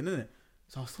here again, innit?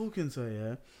 So I was talking to her,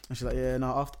 yeah, and she's like, yeah,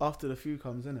 now after the food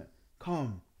comes, innit?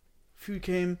 Calm. Food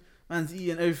came, man's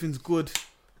eating, everything's good.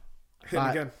 Hit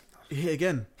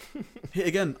again.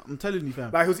 I'm telling you,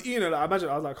 fam. Like, he was eating it, like, imagine,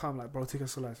 I was like, calm, like, bro, take a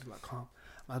slow. She's like, calm.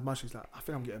 My mum, she's like, I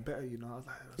think I'm getting better, you know? I was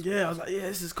like, yeah,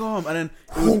 this is calm. And then,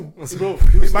 bro,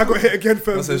 I got hit again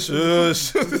first. I said,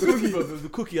 shush. It was the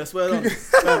cookie, I swear.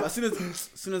 Fam, as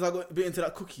soon as I got a bit into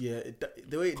that cookie, yeah,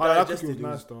 the way it digested, that cookie was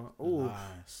nice, though. Ooh.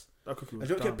 Nice. That cookie was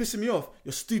and you kept pissing me off.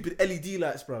 Your stupid LED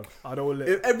lights, bro. I don't want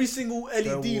it. Every single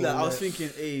LED light, I was thinking,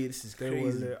 hey, this is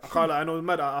crazy. I can't, like, I know,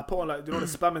 mad. I put on, like, you know, the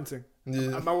spamming thing.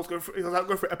 Yeah. And man was going for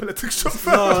epileptic shock.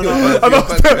 No, And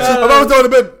I was down the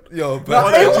bed. Yo, I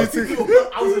but was shaking.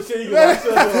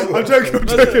 I'm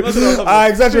joking. I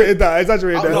exaggerated that. I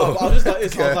was just like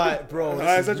this. I was like, bro, I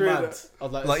this is exaggerated mad. that. I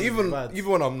was like, like this is even mad.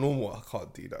 when I'm normal, I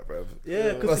can't do that, bro. Yeah,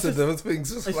 I because said those things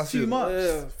just it's flash too in. much.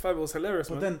 Yeah, Fab, it was hilarious,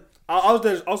 But man. then I was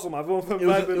there also my phone.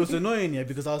 it was annoying, yeah,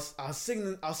 because I was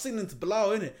singing to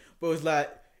Bilal in it, but it was like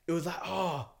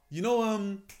you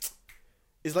know,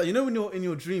 it's like, you know, when you're in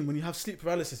your dream, when you have sleep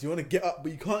paralysis, you want to get up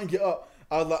but you can't get up.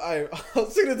 I was like, I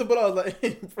was singing to Bilal. I was like,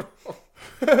 hey, bro.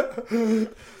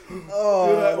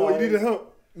 You needed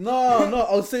help. No,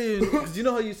 I was saying, because you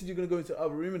know how you said you're gonna go into the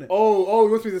other room, innit? Oh,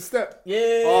 you want me to step?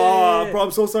 Yeah. Oh, bro,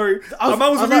 I'm so sorry. My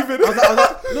man was moving. I was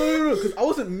like, no, because I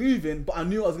wasn't moving, but I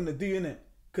knew what I was gonna do, innit?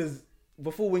 Because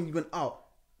before, when you went out,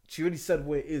 she already said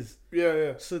where it is.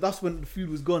 Yeah. So that's when the food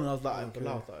was gone, and I was like, Bilal,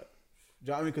 I was like, do you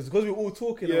know what I mean? Because we were all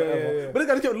talking Yeah, or whatever. yeah. But this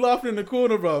guy kept laughing in the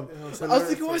corner, bro. I was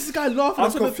thinking, why is this guy laughing? I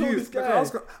was couldn't have told confused.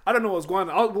 This guy. I don't know what's going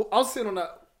on. I was sitting on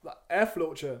that air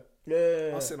float chair. I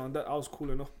Yeah. was sitting on that. I was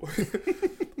cool enough, boy.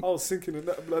 I was sinking in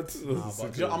that blood. Nah,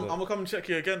 but, you know, I'm gonna come and check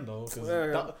you again, though. 'Cause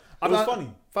Yeah. it was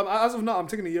funny. Fam, as of now, I'm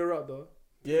taking a year out though.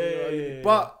 Yeah.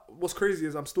 But what's crazy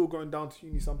is I'm still going down to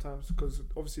uni sometimes because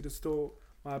obviously there's still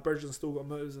my brethren's still got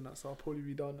motors and that, so I'll probably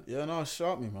be down. Yeah, no,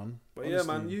 shout me, man. But yeah,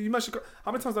 man, you man should.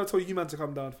 How many times did I tell you man to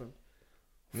come down, fam?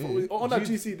 On that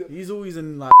GC. He's always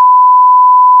in like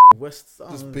West.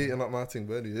 Just beating up my thing,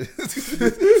 buddy. You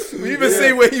didn't even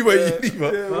say where you were. You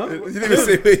didn't even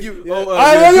say where you. Yo.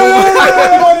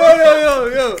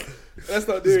 Let's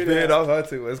not do Just beating that. up my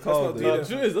thing. It's No, called. do you know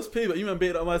what it is? That's payback. You man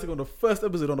baited up my thing on the first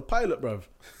episode on the pilot, bruv.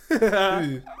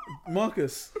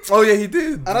 Marcus. Oh yeah, he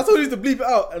did. And I told you to bleep it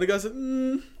out, and the guy said,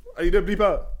 Are you done bleep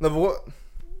out? No, but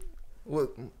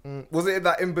what was it?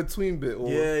 That in between bit? Or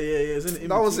Yeah. It's in the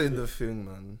that was in in-between the bit. thing,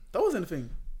 man. That wasn't the thing,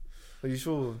 Are you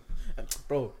sure?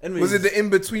 bro. Anyways, Was it the in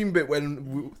between bit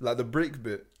like the break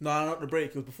bit? No, not the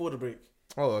break. It was before the break.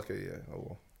 Oh, okay, yeah. Oh,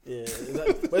 well. Yeah,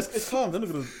 but it's calm. They're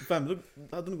not gonna, fam. They're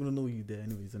not gonna know you there,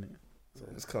 anyways, isn't it?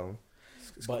 It's calm.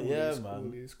 But yeah,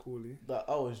 man. It's coolly. That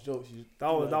was jokes.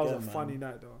 That was a funny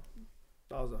night, though.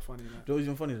 That was a funny night. That was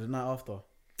even funny the night after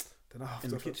Then after,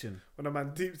 in the kitchen. when the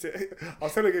man deeped it, I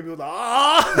was telling him, he was like,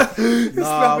 ah! He's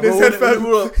Nah, slapping his bro, head, fam.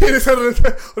 when it- Hit his head on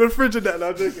the fridge and that. No,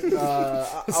 I'm joking.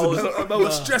 I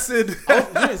was stressing.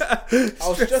 I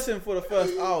was stressing for the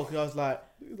first hour because I was like,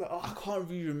 I can't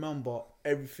really remember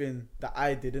everything that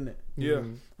I did, innit? Yeah.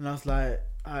 And I was like,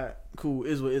 alright, cool,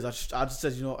 is what it is. I just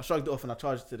said, I shrugged it off and I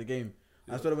charged it to the game.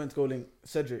 And that's when I went to go link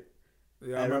Cedric.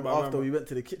 Yeah, I remember after we went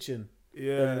to the kitchen.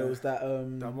 Yeah. And it was that,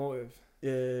 that motive.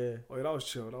 yeah. Oh, yeah, that was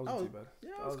chill. That wasn't too bad. Yeah,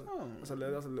 That I was was- calm. That's a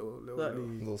little.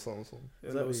 Exactly. Little something. Yeah,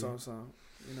 little Exactly. something.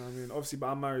 You know what I mean? Obviously, but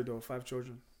I'm married though, 5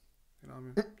 children. You know what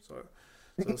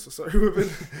I mean? So sorry, women.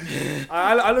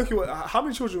 I look at what. How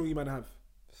many children will you man have?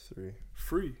 3.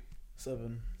 3.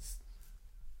 7.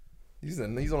 He's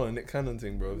on a Nick Cannon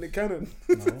thing, bro. Nick Cannon.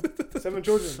 No. 7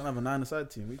 children. I don't have a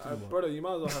 9-a-side team. What you talking about? Brother, you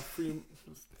might as well have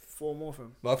 4 more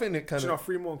from. But I think Nick Actually, Cannon. no,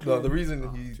 3 more. No, including- the reason Oh,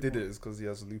 he 2 did more. it is because he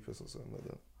has lupus or something like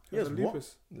that. He has Has what?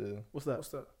 lupus. Yeah. What's that? What's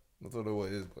that? I don't know what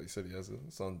it is, but he said he has it.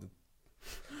 It sounded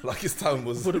like his time I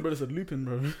was. thought the brother said looping,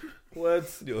 bro.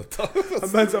 Words. Your time. A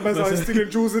man's like stealing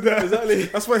jewels in there. Exactly.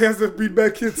 That's why he has to breed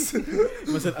bad kids.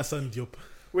 I said Asan Diop.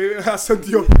 Wait, I sent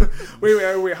you up.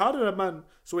 Wait. How did a man?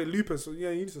 So wait, lupus. So yeah,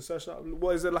 you need to search that.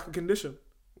 What is it, like a condition?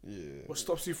 Yeah. What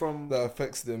stops you from? That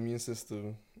affects the immune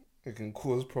system. It can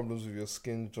cause problems with your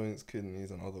skin, joints,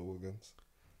 kidneys, and other organs.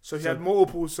 So he had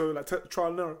multiple. So like trial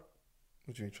and error.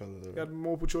 What do you mean try to He do? had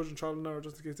multiple children trial and error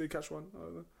just in case they catch one. I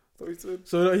don't know. That's what he said.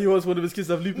 So that he wants one of his kids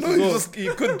to have lupus No, as well. he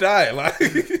could die. Like,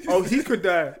 Oh, he could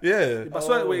die. yeah. But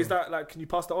swear, wait, is that like? Can you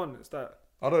pass that on? Is that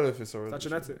I don't know if it's already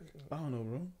genetic? I don't know,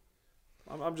 bro.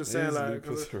 I'm just It saying is like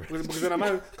lupus because then a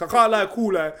man I can't like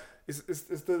cool like it's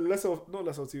the lesser of, not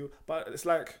lesser to you, but it's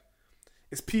like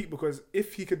it's peak because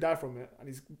if he could die from it and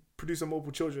he's producing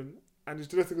multiple children and he's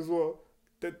genetic as well,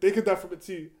 they could die from it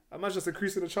too. Imagine just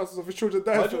increasing the chances of his children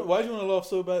dying. Why do you want to laugh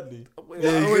so badly?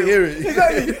 Yeah, you can hear it.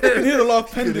 Exactly. You can hear the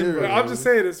laugh pending, hear bro. it. I'm just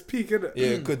saying it's peak, isn't it? Yeah,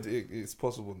 it could. It's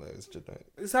possible that it's genetic.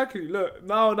 Exactly. Look,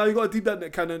 now you got to deep that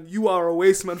Nick Cannon. You are a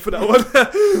waste man for that one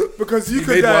because you He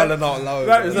could made die. wilding out loud.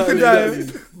 Right, man. you could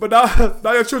die, but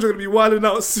now your children are gonna be wilding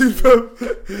out super.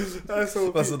 That's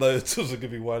so. That's peak. another children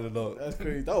could be wilding out. That's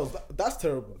crazy. That's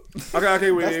terrible.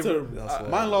 Okay, wait. That's terrible. That's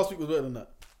Mine wild. last week was better than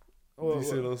that. Did you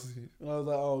see those? And I was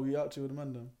like, oh, we out here with the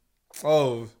man then.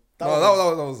 Oh, That no,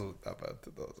 one. that wasn't that bad.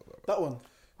 That one.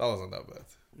 That wasn't that bad.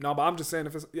 No, but I'm just saying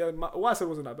if it's why I said it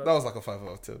wasn't that bad. That was like a 5 out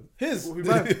of 10. His. Who,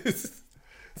 man?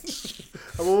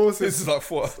 What was This it? is like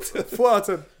 4 out of 10. 4 out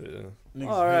of 10. Yeah. Niggas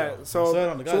All right. hater. So, Swear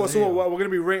on the so, guy's what, a so hater. what, we're gonna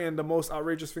be rating the most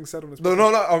outrageous thing said on this. No, podcast.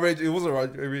 no, not outrageous. It wasn't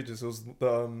outrageous. It was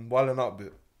the wilding out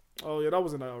bit. Oh yeah, that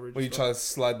wasn't that outrageous. When you though. try to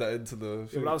slide that into the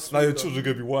thing. but that was Now your smooth, children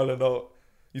gonna be wilding out.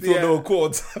 You thought Yeah. they were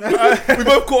caught. We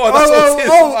both caught. That's what it is.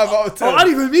 5 out of 10. Oh, I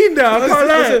didn't even mean that. I can't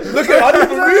lie. Look at I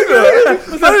didn't even read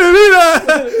that. I didn't mean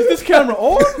that. Is this camera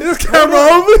on? This camera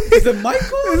on me. Is it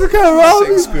Michael? This camera on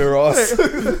me. Shakespeare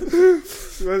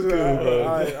ass.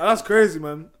 Alright, that's crazy,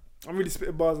 man. I'm really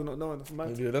spitting bars and not knowing. That's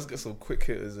mad. Yeah, let's get some quick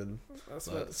hitters and That's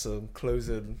like, mad. some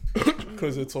closing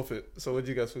topic. So, what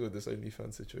do you guys think of this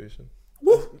OnlyFans situation?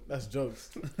 That's jokes.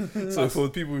 So, for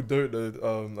people who don't know,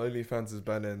 OnlyFans is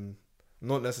banning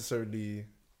not necessarily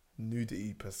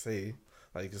nudity per se.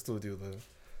 Like you can still do the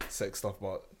sex stuff,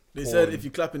 but They porn. said if you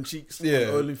clapping cheeks Yeah.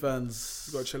 on OnlyFans.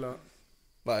 You gotta chill out.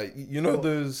 Like you know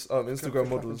those Instagram Clapping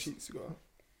models. cheeks, you gotta-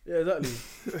 Yeah,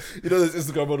 exactly. You know those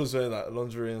Instagram models wearing like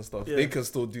lingerie and stuff. Yeah. They can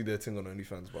still do their thing on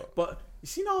OnlyFans, but But you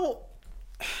see now,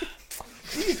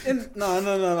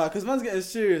 no, because man's getting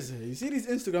serious here. You see these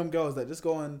Instagram girls that just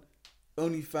go on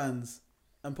OnlyFans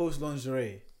and post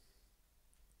lingerie.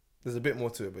 there's a bit more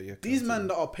to it. But yeah, These men continue.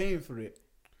 that are paying for it,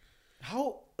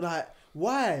 how, like,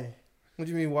 why? What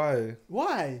do you mean? Why?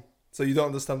 Why? So you don't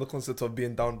understand the concept of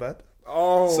being down bad?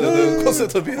 Oh. So the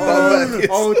concept of being down bad is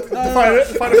Define it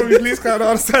for me, please. Can I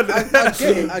understand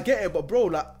it? I get it, but bro,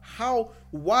 like, how?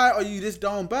 Why are you this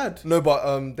down bad? no,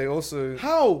 but they also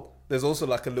How? there's also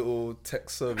like a little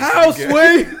text service. How, you get.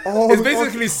 Sway? It's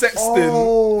basically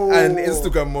sexting and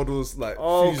Instagram models like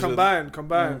Oh, fusion.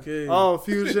 combine. Okay. Oh,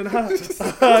 fusion.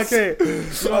 okay.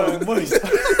 Oh, moist.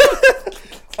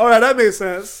 All right, that makes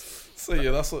sense. So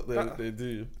yeah, that's what they do.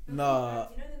 You know Nah.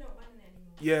 they're not banning it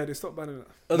anymore. Yeah, they stopped banning it.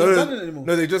 Are No, they no, banning it anymore?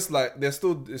 No, they just like they're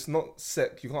still. It's not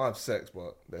sex. You can't have sex,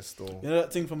 but they're still. You know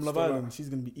that thing from Love Still Island? not. She's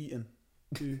gonna be eaten.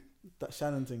 That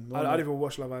Shannon thing. I didn't even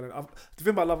watch Love Island. The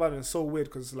thing about Love Island is so weird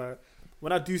because like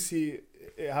when I do see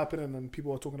it happening and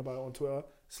people are talking about it on Twitter,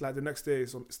 it's like the next day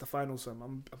it's the finals. So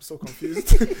I'm so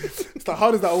confused. It's like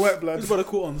how does that work, blood? This brother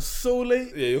caught on so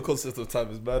late. Yeah, your concept of time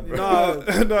is bad, bro. No,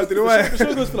 do you know why? The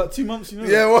show goes for like 2 months, you know.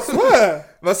 Yeah, what?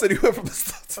 Swear. Man said he went from the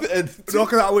start to the end. No,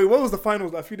 'cause wait, what was the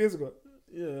finals like a few days ago?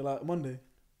 Yeah, like Monday.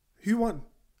 Who won?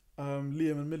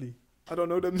 Liam and Millie. I don't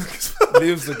know them niggas.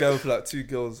 Liam's the girl with like 2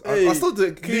 girls. I Hey, still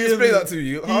do. Can you Liam- explain that to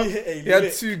you? Huh? He had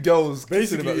lit. 2 girls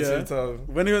kissing him at Basically, the yeah. same time.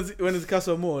 When he went to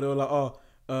Castle Moore, they were like,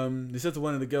 they said to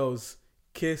one of the girls,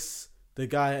 kiss the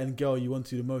guy and girl you want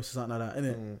to the most, or something like that,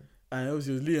 innit? And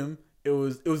obviously it was Liam.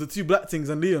 It was the 2 black things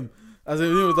and Liam. As in,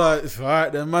 he was like,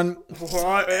 alright then, man.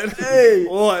 Alright, man. Hey,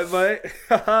 Alright, mate.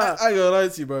 I ain't gonna lie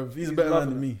to you, bro. He's a better man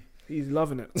loving than it. me. He's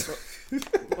loving it. You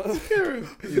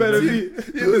Better be.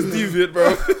 was deviant,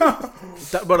 bro.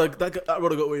 That brother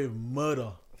got away with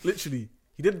murder. Literally,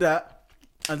 he did that,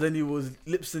 and then he was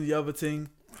lipsing the other thing.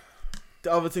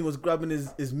 The other thing was grabbing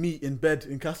his meat in bed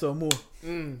in Castle Moore,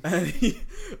 and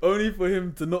only for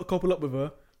him to not couple up with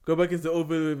her, go back into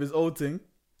over with his old thing,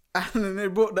 and then they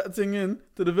brought that thing in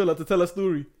to the villa to tell a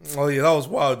story. Oh yeah, that was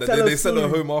wild. Tell They us sent her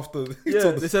story. home after. He Yeah,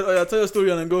 told they us. said, "Oh yeah, tell your story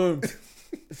and then go home."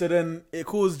 So then it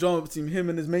caused drama between him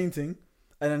and his main thing,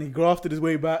 and then he grafted his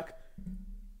way back.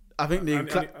 I think they, And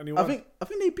he I won. think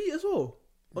they beat as well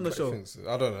on the I show. think so.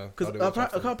 I don't know. Because I didn't watch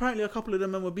after. apparently a couple of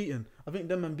them men were beaten. I think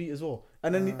them men beat as well.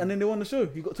 And then they won the show.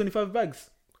 He got 25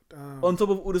 bags Damn. on top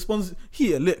of all the sponsors.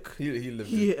 He a lick. He lived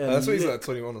He it. a That's why he's lick. like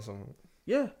 21 or something.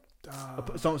 Yeah.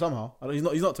 Damn. Somehow. He's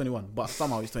not 21, but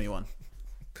somehow he's 21.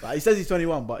 Like, he says he's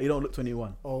 21, but he don't look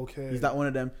 21. Okay. He's like one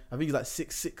of them. I think he's like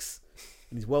 6'6",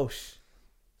 and he's Welsh.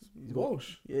 He's got,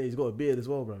 Walsh. yeah, he's got a beard as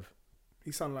well, bruv.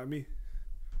 He sound like me.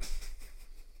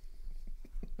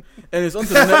 And it's on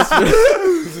to the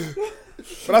next bit.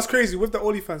 But that's crazy with the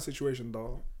OnlyFans situation,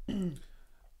 though.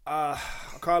 I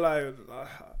can't lie.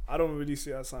 I don't really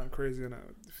see that sound crazy.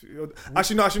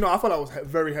 Actually, no. I thought that was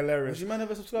very hilarious. Would you man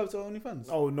ever subscribe to OnlyFans?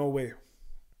 Oh no way,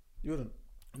 You wouldn't.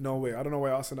 no way. I don't know why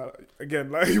you're asking that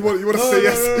again. Like you want to say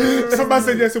yes? If a man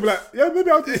said yes, you'll be like, yeah, maybe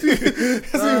I'll see.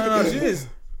 No, she is.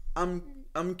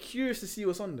 I'm curious to see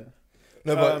what's on there.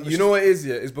 No, but you know what it is,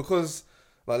 yeah? It's because,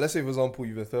 like, let's say, for example,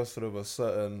 you've been thirsted over a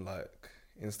certain, like,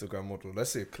 Instagram model. Let's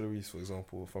say Clarice, for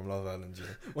example, from Love Island, yeah.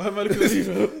 Why am I looking at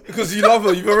you? Because you love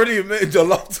her. You've already admitted your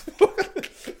love to her.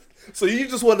 So you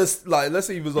just want to, like, let's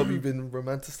say you've been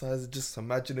romanticizing, just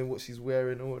imagining what she's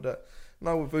wearing and all that.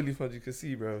 Now with OnlyFans, you can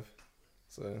see, bruv.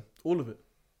 So, All of it.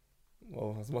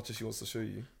 well, as much as she wants to show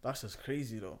you. That's just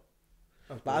crazy though.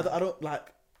 But I don't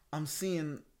like. I'm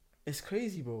seeing. It's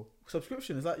crazy, bro.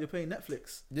 Subscription is like you're paying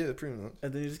Netflix Yeah, pretty much.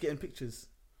 and then you're just getting pictures.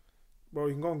 Bro,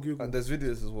 you can go on Google. And there's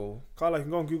videos as well. Carla, you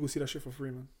can go on Google, see that shit for free,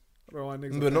 man. Bro, why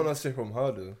niggas But not necessarily from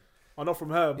her, though. Or not from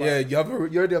her, but Yeah, you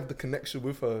already have the connection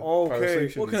with her. Okay.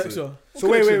 parasocially, What connection? So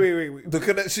wait. The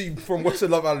connection from watching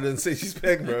Love Island and say she's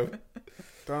paying, bro.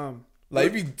 Damn. Like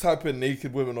if you type in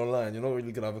naked women online, you're not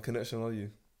really gonna have a connection, are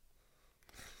you?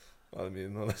 I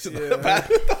mean, no, that's Yeah. not bad.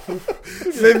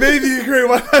 Maybe you agree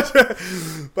with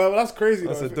that. But that's crazy.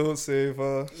 I though. said, don't save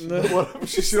her. She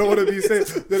don't want to be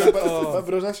safe. But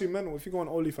it was actually mental. If you go on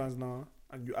OnlyFans now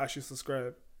and you actually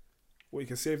subscribe, well, you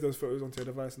can save those photos onto your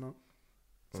device now.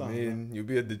 I mean, you'll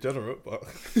be a degenerate, but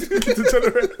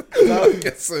Degenerate. I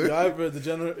guess so. You're either a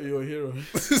degenerate or you're a hero.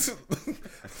 This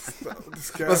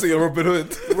guy. That's like a Robin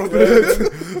Hood. Robin Hood.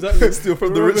 Exactly. Steal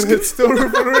from the Robin rich Hood kids. still Robin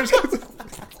Hood rich kids.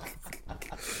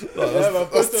 Yeah, man,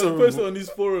 post terrible. it on these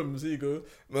forums. Here you go.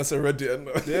 That's a Reddit. And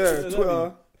Yeah, Exactly.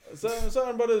 Twitter.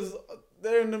 Certain brothers,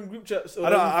 they're in them group chats. Or I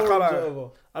them can't forums lie. or whatever.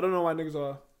 I don't know why niggas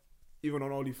are even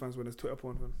on OnlyFans when there's Twitter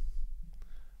porn, man.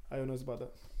 I don't know about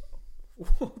that.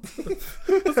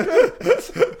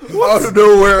 out of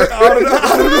nowhere. I don't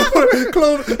know.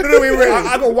 Clone. No, wait.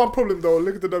 I got one problem though.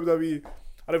 Look at the WWE.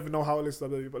 I don't even know how it looks to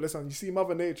WWE, but listen, you see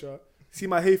Mother Nature, see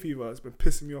my hay fever, it's been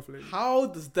pissing me off lately. How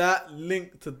does that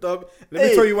link to dub? Let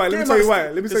me tell you why. Let me tell you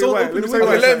why. Let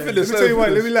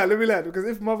me land. Because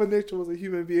if Mother Nature was a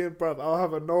human being, bruv, I'll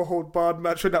have a no hold barred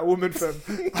match with that woman, fam.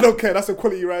 I don't care. That's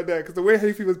equality right there. Because the way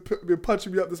hay fever's been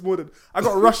punching me up this morning, I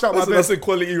got rushed out my bed. That's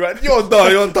equality, right? You're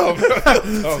dumb.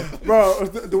 Bro,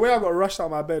 the way I got rushed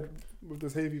out my bed with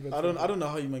this hay fever. I don't know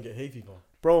how you might get hay fever.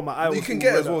 Bro, my eye was You can all get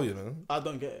it red as well, up. you know. I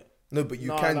don't get it. No, but you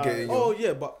No, can no. get it. Oh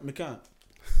yeah, but we can't.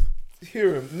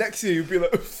 Hear him. Next year you'll be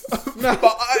like, no,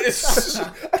 but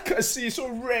I can see it's so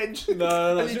red.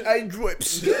 No. I need eye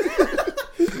drips. No,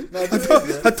 I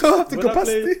don't have the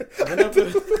capacity.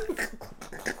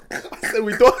 I said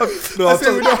we don't have. No, I I'm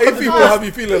said we telling don't you, have if people have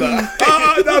you feeling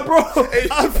that. Nah, bro.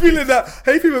 I'm feeling that.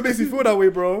 Hay fever makes me feel that way,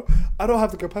 bro. I don't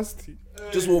have the capacity.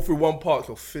 Just walk through one park,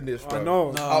 you're finished, bro. I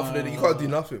know. No. After that, you can't do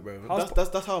nothing, bro.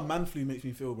 That's how man flu makes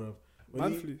me feel, bro.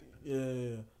 Man flu?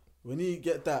 Yeah. When you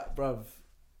get that, bruv,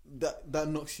 that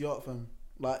knocks you out, fam.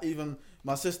 Like even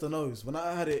my sister knows. When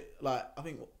I had it, like I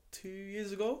think 2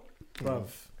 years ago, bruv,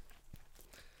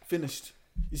 finished.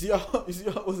 You see how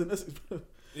I was in Essex, bro.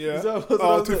 Yeah. You see how I was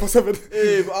Oh, in 247.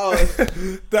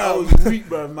 Yeah, but I was weak,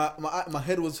 bro. My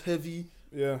head was heavy.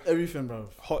 Yeah. Everything, bro.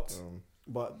 Hot.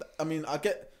 But I mean, I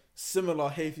get similar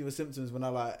hay fever symptoms when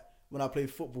I play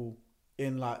football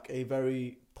in like a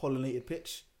very pollinated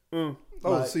pitch. Oh,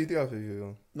 Like- so you do have it.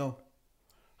 No,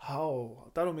 How?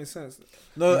 That don't make sense.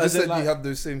 no, You as just in said like, you have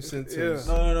those same symptoms.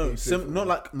 Yeah. no. You play football. Not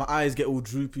like my eyes get all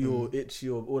droopy or itchy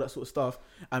or all that sort of stuff.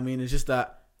 I mean, it's just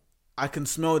that I can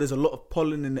smell there's a lot of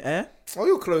pollen in the air. Oh,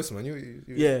 you're close, man. You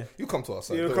Yeah. You come to our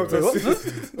side. You don't come to worry.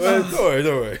 us. Don't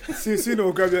worry. See,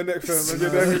 will grab your neck, fam, and you're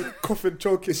there coughing,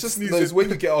 choking, It's just sneezing. no, it's when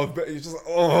you get out of bed, you're just like,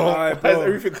 oh, Alright, why is bro.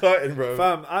 everything cutting, bro?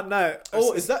 Fam, at night.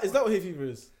 Oh, is that what hay fever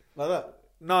is? Like that?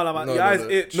 No, man. No, Your no, eyes no.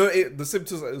 itch. No, the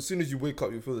symptoms, like, as soon as you wake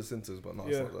up, you feel the symptoms, but no,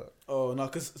 it's Yeah. not that. Oh no,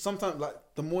 because sometimes like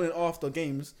the morning after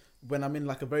games, when I'm in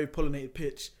like a very pollinated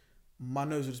pitch, my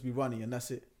nose will just be runny and that's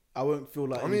it. I won't feel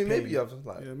like. I any mean, maybe pain. you have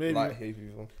like Yeah, maybe. light hay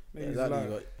fever. Maybe Yeah, it's exactly,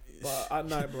 like- but But at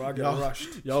night, bro, I get Y'all-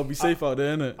 rushed. y'all be safe out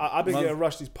there, innit? I've been Man's- getting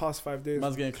rushed these past 5 days.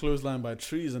 Man's getting clotheslined by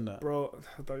trees and that. Bro,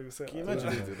 don't even say Can you that.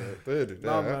 imagine?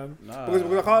 Nah, man. Nah. Because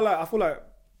I can't like, I feel like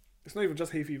it's not even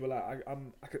just hay fever. Like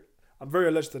I'm very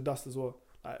allergic to dust as well.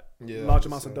 Like Yeah, large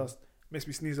amounts of dust makes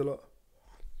me sneeze a lot.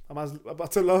 I'm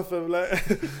about to laugh. I'm like,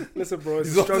 listen, bro, it's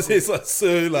He's a about to struggle. say it's like so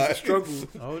It's a like struggle.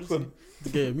 I would just to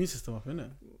get your immune system up, innit?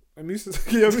 I'm used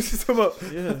to yeah, I'm used to some up.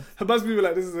 Yeah, It must be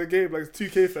like this is a game, like it's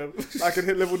 2K fam. I can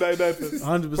hit level 99 fam.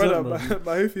 100%, Brother, bro.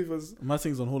 my hay fever's My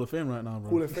thing's on Hall of Fame right now, bro.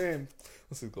 Hall of Fame,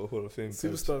 this has got Hall of Fame.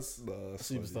 superstars. Nah,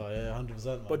 that's Superstar, yeah, 100%.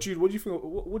 Man. But Jude, what do you think?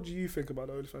 What do you think about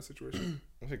the OnlyFans situation? funny.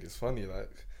 I think it's funny.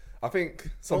 Like, I think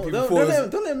some Oh, people don't, thought. don't, it let was- him,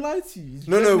 don't let him lie to you.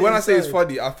 No. When I say it's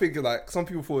funny. funny, I think like some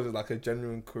people thought it was like a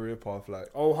genuine career path. Like,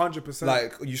 Oh, 100%.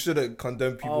 like you shouldn't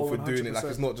condemn people Oh, for doing it. Like, 100%.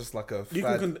 it's not just like a. you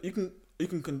fad. you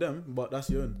can condemn, but that's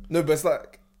your own. No, but it's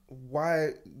like,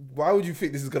 why would you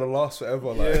think this is gonna last forever?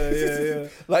 Like, yeah.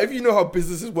 like if you know how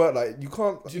businesses work, like you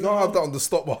can't you not know have how- that on the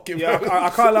stock market. Yeah, bro. I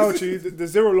can't lie with you.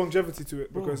 There's zero longevity to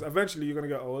it Bro. because eventually you're gonna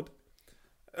get old.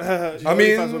 I I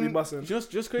mean- fans will be busting. Just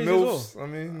crazy as well. Milfs, I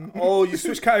mean, Oh, you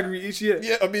switch category each year.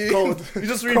 yeah, I mean, Cold. you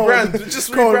just Cold. rebrand,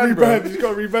 just Can't rebrand, bro. rebrand. You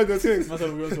gotta rebrand the thing. That's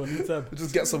how we go into a new tab.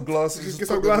 Just get some glasses. Just get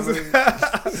put some them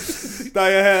glasses. in. Nah,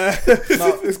 yeah.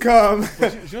 Now- It's calm.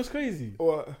 But you know what's crazy?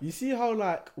 What? You see how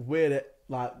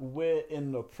we're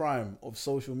in the prime of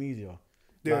social media.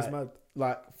 Yeah, Like- it's mad.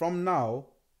 Like from now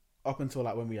up until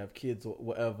like when we have kids or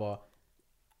whatever,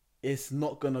 it's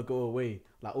not gonna go away.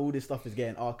 like all this stuff is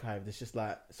getting archived. It's just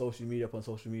like social media upon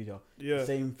social media. Yeah.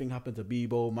 Same thing happened to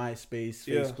Bebo, MySpace,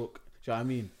 Yeah. Facebook. Do you know what I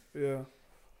mean? Yeah. All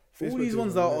Facebook these is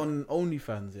ones on are there. on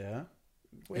OnlyFans, yeah.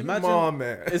 Imagine, Imagine,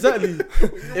 man. exactly.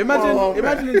 Imagine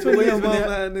in 20 years when they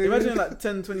man, nigga. imagine in like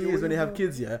 10, 20 years when they have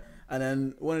kids, yeah. And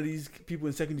then one of these people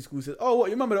in secondary school says, "Oh, what?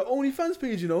 You remember the OnlyFans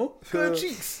page? You know, Good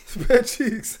cheeks." Bare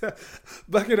cheeks.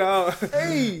 Backing it out.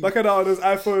 Hey, Backing it out on his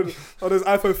iPhone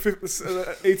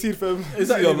 18 fam. Is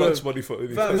that your lunch money for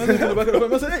only? Fam, man's gonna back it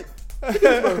up. I said, "Hey, Look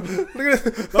at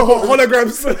this.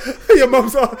 Holograms. your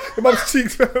mom's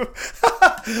cheeks fam.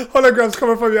 Holograms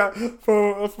coming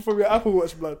from your Apple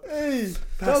Watch, blood. hey,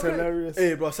 That's okay. hilarious.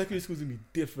 Hey, bro, secondary school's gonna be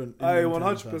different. in Aye, them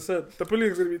times, 100%. The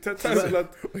bullying's gonna be 10 times, blood.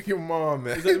 Look at your mom,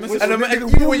 man. Is that the message? And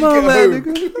even when you get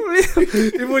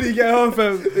home, Even when you get home,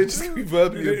 fam, they just gonna be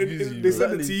verbally abusing you. they bro.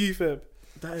 send it to you, fam.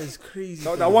 That is crazy.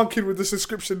 That fam. one kid with the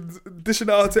subscription dishing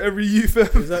it out to every youth, fam.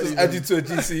 Exactly. Add you to a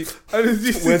GC. And it's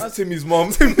just, Where's Timmy's mom?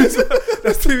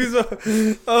 that's TV's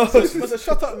on. I said,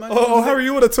 shut up, man. Oh, Harry,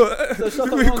 you would have taught. So shut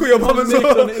up, We call your mum as naked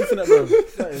well. on the internet, bro.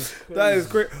 That is crazy. That is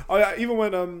great. Oh yeah, even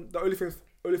when the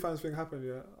OnlyFans thing happened,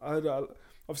 yeah, I heard that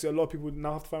obviously a lot of people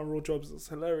now have to find real jobs. It's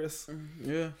hilarious.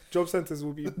 Yeah. Job centers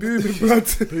will be booming, blood.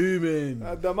 Booming.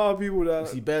 The amount of people You that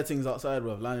see bare things outside,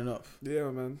 bro, lining up. yeah,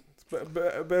 man.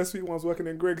 Bare sweet ones working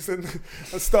in Greg's and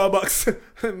Starbucks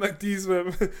and McD's,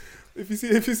 man. If you see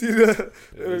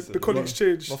the colleagues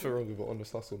change, Nothing wrong with it,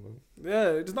 honest hustle, man. yeah,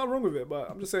 there's nothing wrong with it.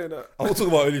 But I'm just saying that. I'm not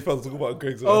talking about OnlyFans, I'm talking about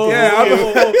Greg's. Oh, Yeah,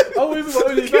 I was even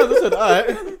about OnlyFans. I said, alright.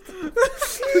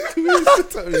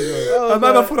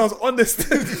 I thought I was honest.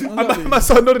 My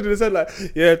son nodded and said like,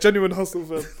 yeah, genuine hustle,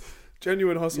 fam.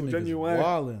 Genuine hustle, genuine.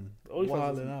 Wilding. OnlyFans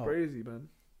Wilding is out. crazy, man.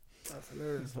 That's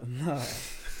hilarious. Nah.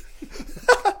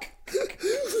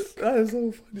 That is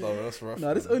so funny. No, that's rough.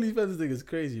 Nah, this man. OnlyFans thing is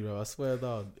crazy, bro. I swear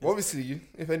down. Obviously,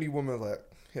 if any woman like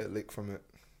hit a lick from it,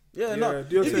 Yeah, Yeah, no.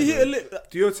 do your If thing, you hit a man. lick,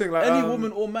 Do your thing like any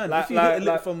woman or man, like- if you hit a like- lick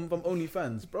like- from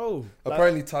OnlyFans, bro.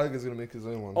 apparently Tiger's gonna make his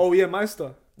own one. Oh yeah,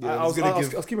 Meister. Yeah, I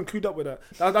was keeping clued up with that.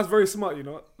 That's very smart, you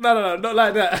know. No, not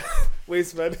like that.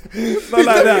 Waste, man. Not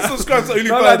like that. Subscribe to OnlyFans.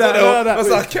 Not like that. Not like that. That's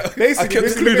like, I kept Basically,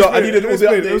 clued up. I needed all the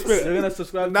updates. They're gonna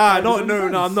subscribe. Nah, to no, his no,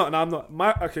 OnlyFans. I'm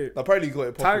not. Okay, Apparently, he got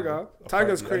it. popular.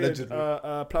 Tiger's Apparently, created allegedly.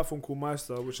 a platform called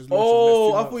Meister, which is launched in the Oh,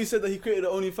 next I few thought you said that he created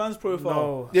an OnlyFans profile.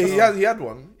 No. Yeah, he had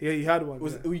one. Yeah, he had one.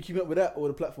 Was yeah. were you keeping up with that or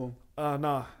the platform?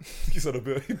 Nah. He said a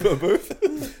bit of both.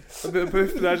 A bit of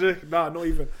both. Nah, not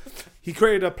even. He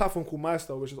created a platform called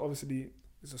Meister, which is obviously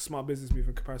it's a smart business move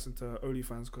in comparison to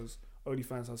OnlyFans, because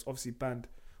OnlyFans has obviously banned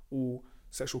all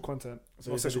sexual content.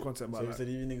 So Not he sexual said- content, So but you like, said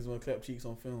you niggas want to clap cheeks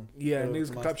on film. yeah, Go niggas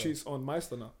to can clap Meister. cheeks on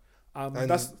Meister now. And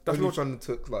That's launched. OnlyFans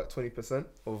took like 20%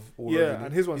 of all. Yeah, revenue.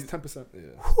 and his one's 10%.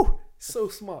 Yeah. So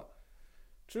smart.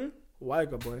 True.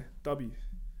 Weiger boy, W.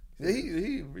 Yeah,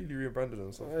 he really rebranded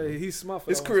himself. Hey, he's smart for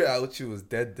His that career at Uchi was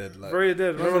dead. Like, Very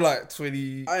dead. remember, like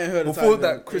 20. I ain't heard of Before Tiger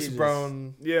that, in Chris ages.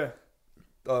 Brown. Yeah.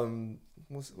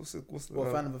 What's the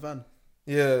What, fan of a fan?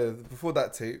 Yeah, before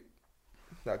that tape,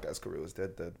 that guy's career was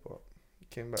dead. But he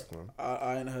came back, man.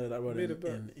 I ain't heard of that brother Made it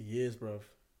back. in years, bro.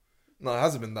 No, it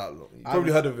hasn't been that long. You I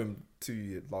probably haven't- heard of him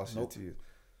last year, Nope. 2 years.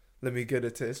 Let me get a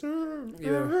taste.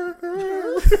 Yeah.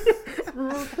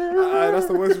 That's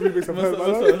the worst remix I've heard.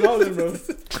 What's howling, bro?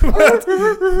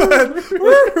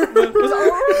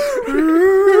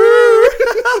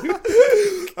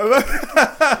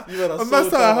 I must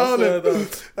start howling.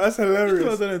 That's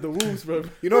hilarious. The wolves, bro.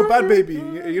 You know Bad Baby?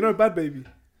 You know Bad Baby?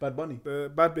 Bad Bunny.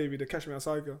 The Bad Baby, the Catch Me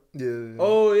Outside girl. Yeah.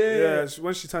 Oh yeah. Yeah,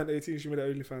 when she turned 18, she made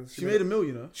her OnlyFans. She made a mill,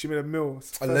 you know. She made a mill.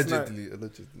 first night.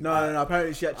 Allegedly. No.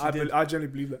 Apparently she actually did. I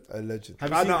genuinely believe that. Allegedly.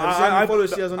 Have you seen how many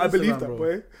followers she has on Instagram, I believe that, bro?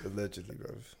 boy. Allegedly, bro.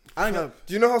 I ain't got.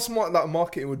 Do you know how smart that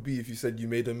marketing would be if you said you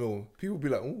made a mill? People would be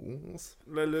like, "Ooh, is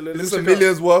Let me this check a it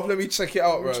million's worth? Let me check it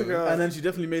out, bro." Check it out. And then she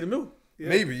definitely made a mill. Yeah.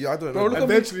 Maybe, I don't Bro, know. look at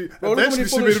me. Eventually, Bro, look how many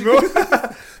she made a followers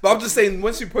mill. But I'm just saying,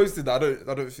 when she posted that,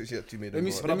 I don't think she actually made a Let me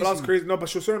mill. see- But that's see. crazy. No, but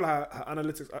she was showing like her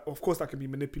analytics. Of course, that can be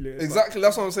manipulated. but- Exactly,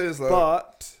 that's what I'm saying. It's like,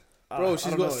 But, Bro, I she's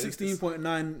don't got know, it's-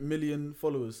 16.9 million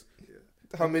followers.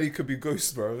 how many could be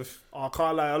ghosts, bro? I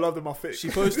can't lie. A lot of them are fake. She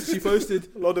posted.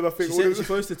 A lot of them are fake. She said she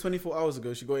posted 24 hours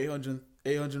ago. She got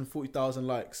 840,000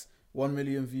 likes, 1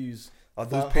 million views. Are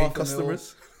those Half paying a mil.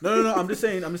 customers? No. I'm just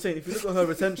saying. If you look at her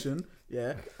retention,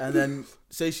 yeah, and then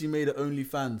say she made it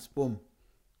OnlyFans, boom,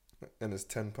 And it's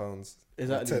 £10.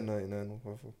 exactly. £10.99 or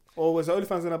whatever. Oh, was the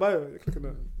OnlyFans in her bio? You click on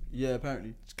that. Yeah,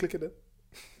 apparently. Just click it there.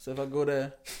 So if I go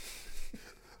there,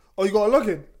 Oh, you got a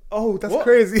login? Oh, that's What?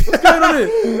 crazy. what's going on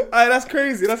here? Aye, that's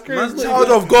crazy. That's crazy. Man's not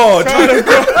Child of God.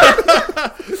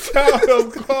 Child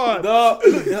of God. No,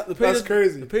 the page That's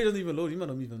crazy. The page doesn't even load. You man,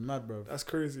 I'm even mad, bro. That's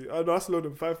crazy. Oh, no, that's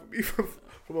loading 5 for me from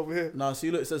over here. Nah,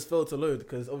 see, look, it says failed to load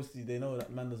because obviously they know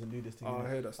that man doesn't do this thing. Oh, innit? I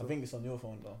hear that I stuff. think it's on your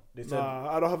phone though. They said Nah,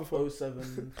 I don't have a phone.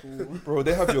 074. Bro,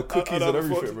 they have your cookies don't and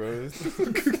have a everything, bro.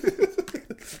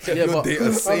 Yeah, Your but-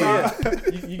 data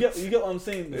safe. you get what I'm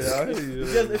saying. Though. Yeah, I hear you.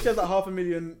 If she has like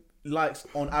 500,000 likes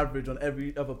on average on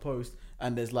every other post,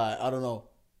 and there's like I don't know,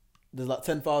 there's like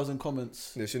 10,000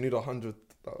 comments. Yeah, she need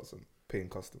 100,000 paying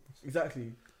customers.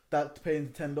 Exactly. That paying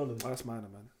 $10. Oh, that's minor,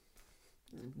 man.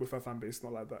 With her fan base,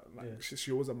 not like that. Like Yeah.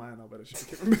 she was a minor, but she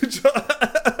became a major.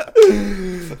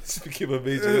 She became a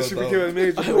major. she became a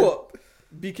major. I what?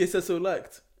 BK says so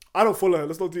liked. I don't follow her.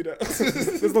 Let's not do that.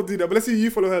 Let's not do that. But let's see you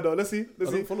follow her though. Let's see. I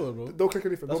Let's see. don't follow her, bro. Don't click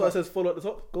anything. That's Go why it back. says follow at the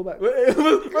top. Go back. Wait, I'm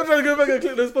trying to go back and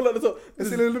click. Let's follow at the top. Let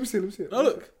me see. Let me see. Oh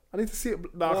look. I need to see it.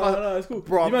 No, Nah, I can't. no, it's cool.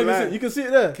 Bro, you, man, blind. you can see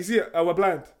it there. Can you see it? We're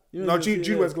blind. You No, can see it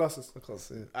Jude there. wears glasses. I can't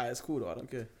see it. Alright, it's cool though. I don't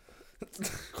care.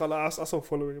 Can't lie, I saw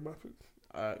following him.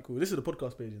 Alright, cool. This is the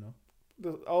podcast page, you know.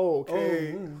 Oh,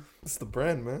 okay. It's the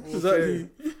brand, man. Exactly.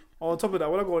 On top of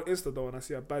that, when I go on Insta though and I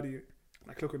see a baddie,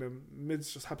 I click on them,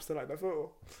 Mids just happens to like that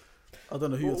photo. I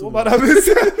don't know who you're What talking about about.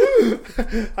 that,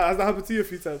 Mids? Has that happened to you a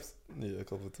few times? Yeah, a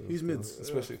couple of times. Who's mids?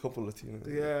 Especially a couple of Latinos.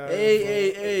 Yeah.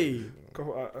 Hey.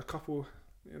 A couple,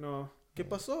 you know, ¿Qué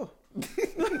pasó?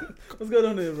 What's going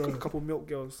on here, a bro? couple milk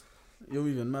girls. You're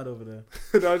even mad over there.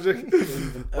 No, I'm joking. You're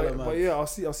even hella But mad. yeah, I'll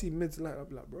see Mids like, I'll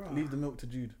be like, bro. Leave the milk to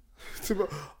Jude.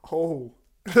 Oh,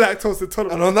 lactose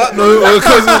intolerant. And on that note, we'll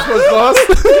close this podcast.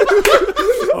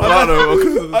 On that note, we'll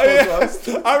close this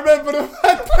podcast. I remember the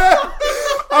man there.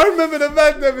 I remember the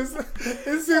man there in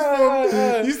sixth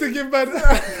form. Used to give man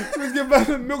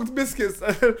milk biscuits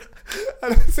and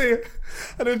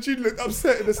then Jude looked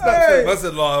upset in the snap. I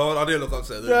said, no, I didn't look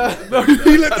upset. No,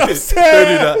 he looked upset.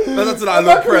 Don't do that. That's not I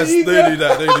look pressed. Don't do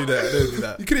that. Don't do that. Don't do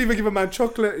that. You couldn't even give a man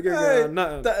chocolate. You Hey,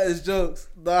 nothing. that is jokes.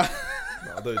 Nah.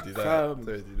 No, don't do that. Fam.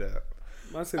 Don't do that.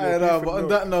 Man said I they're know, beef but and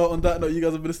on that note, you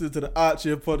guys have been listening to the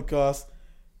Archer podcast.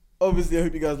 Obviously, I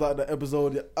hope you guys like that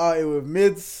episode. You're out here with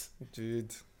Mids.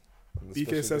 Dude.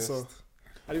 BK says so.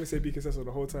 I didn't even say BK says so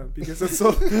the whole time. BK says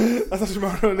so. That's actually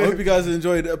my real I hope name. you guys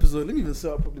enjoyed the episode. Let me even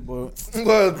set up properly, boy.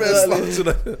 Well, best luck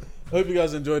today. I hope you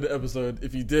guys enjoyed the episode.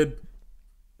 If you did,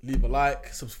 leave a like,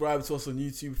 subscribe to us on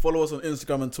YouTube, follow us on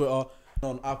Instagram and Twitter,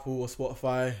 on Apple or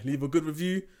Spotify. Leave a good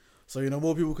review so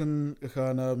more people can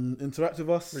interact with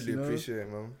us. Really appreciate it,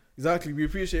 man. Exactly. We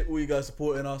appreciate all you guys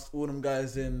supporting us. All them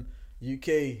guys in UK,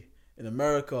 in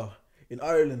America, in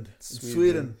Ireland, in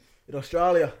Sweden, in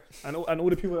Australia. And all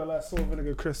the people that like salt and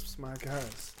vinegar crisps, my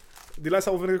guys. Do you like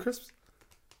salt and vinegar crisps?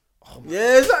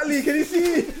 Yeah, exactly. Can you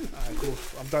see? Alright, cool.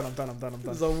 I'm done.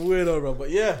 It's a weirdo, bro.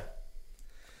 But yeah.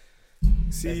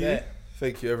 See That's you. it.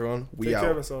 Thank you, everyone. We Take out. care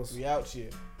of yourselves. We out here.